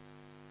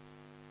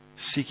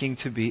 seeking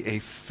to be a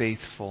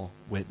faithful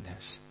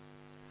witness.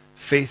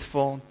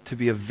 Faithful to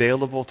be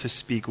available to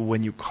speak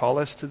when you call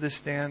us to the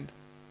stand,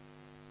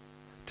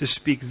 to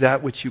speak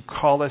that which you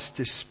call us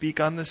to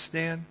speak on the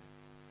stand,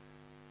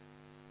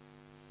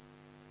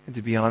 and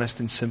to be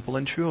honest and simple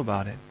and true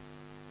about it.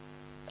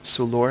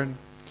 So Lord,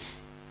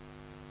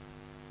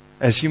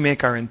 as you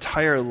make our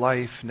entire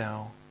life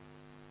now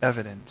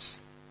evidence,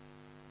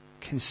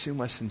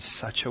 consume us in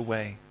such a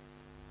way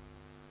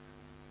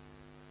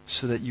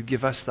so that you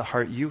give us the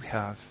heart you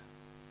have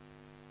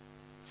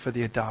for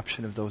the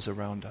adoption of those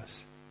around us.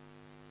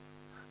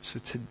 So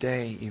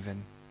today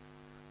even,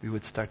 we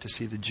would start to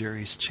see the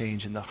juries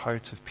change in the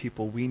hearts of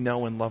people we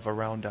know and love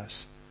around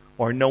us,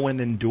 or know and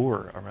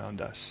endure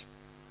around us,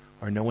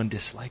 or know and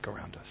dislike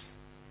around us.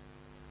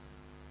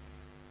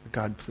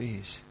 God,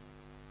 please,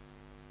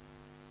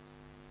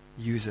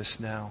 use us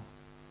now.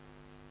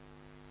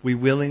 We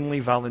willingly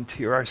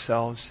volunteer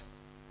ourselves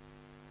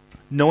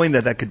knowing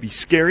that that could be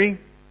scary.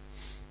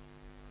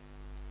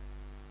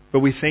 But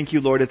we thank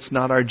you, Lord, it's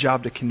not our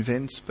job to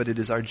convince, but it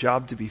is our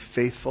job to be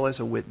faithful as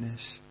a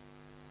witness,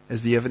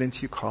 as the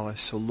evidence you call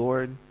us. So,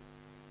 Lord,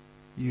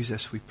 use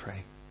us, we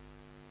pray.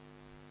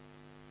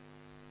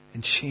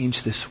 And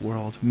change this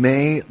world.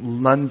 May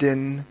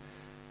London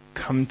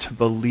come to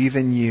believe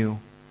in you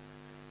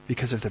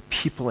because of the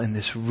people in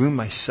this room,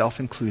 myself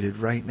included,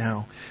 right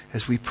now.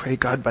 As we pray,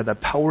 God, by the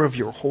power of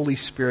your Holy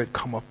Spirit,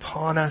 come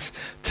upon us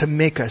to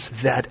make us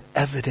that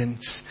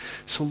evidence.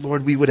 So,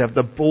 Lord, we would have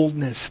the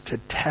boldness to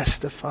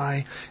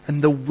testify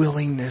and the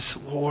willingness,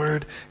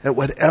 Lord, at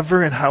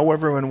whatever and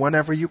however and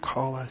whenever you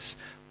call us.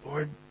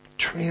 Lord,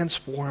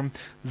 transform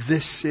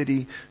this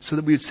city so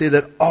that we would say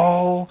that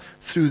all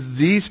through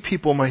these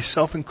people,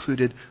 myself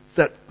included,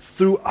 that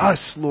through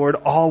us, Lord,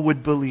 all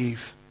would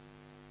believe.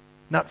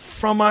 Not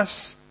from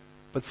us,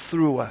 but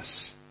through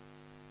us.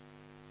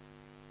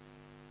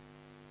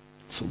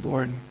 So,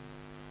 Lord,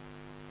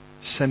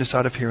 send us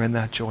out of here in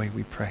that joy,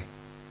 we pray.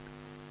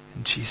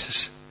 And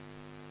Jesus,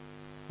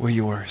 we're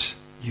yours.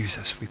 Use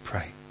us, we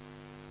pray.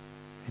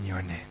 In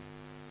your name.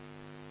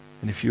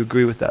 And if you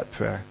agree with that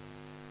prayer,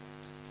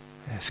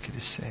 I ask you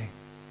to say,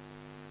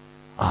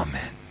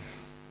 Amen.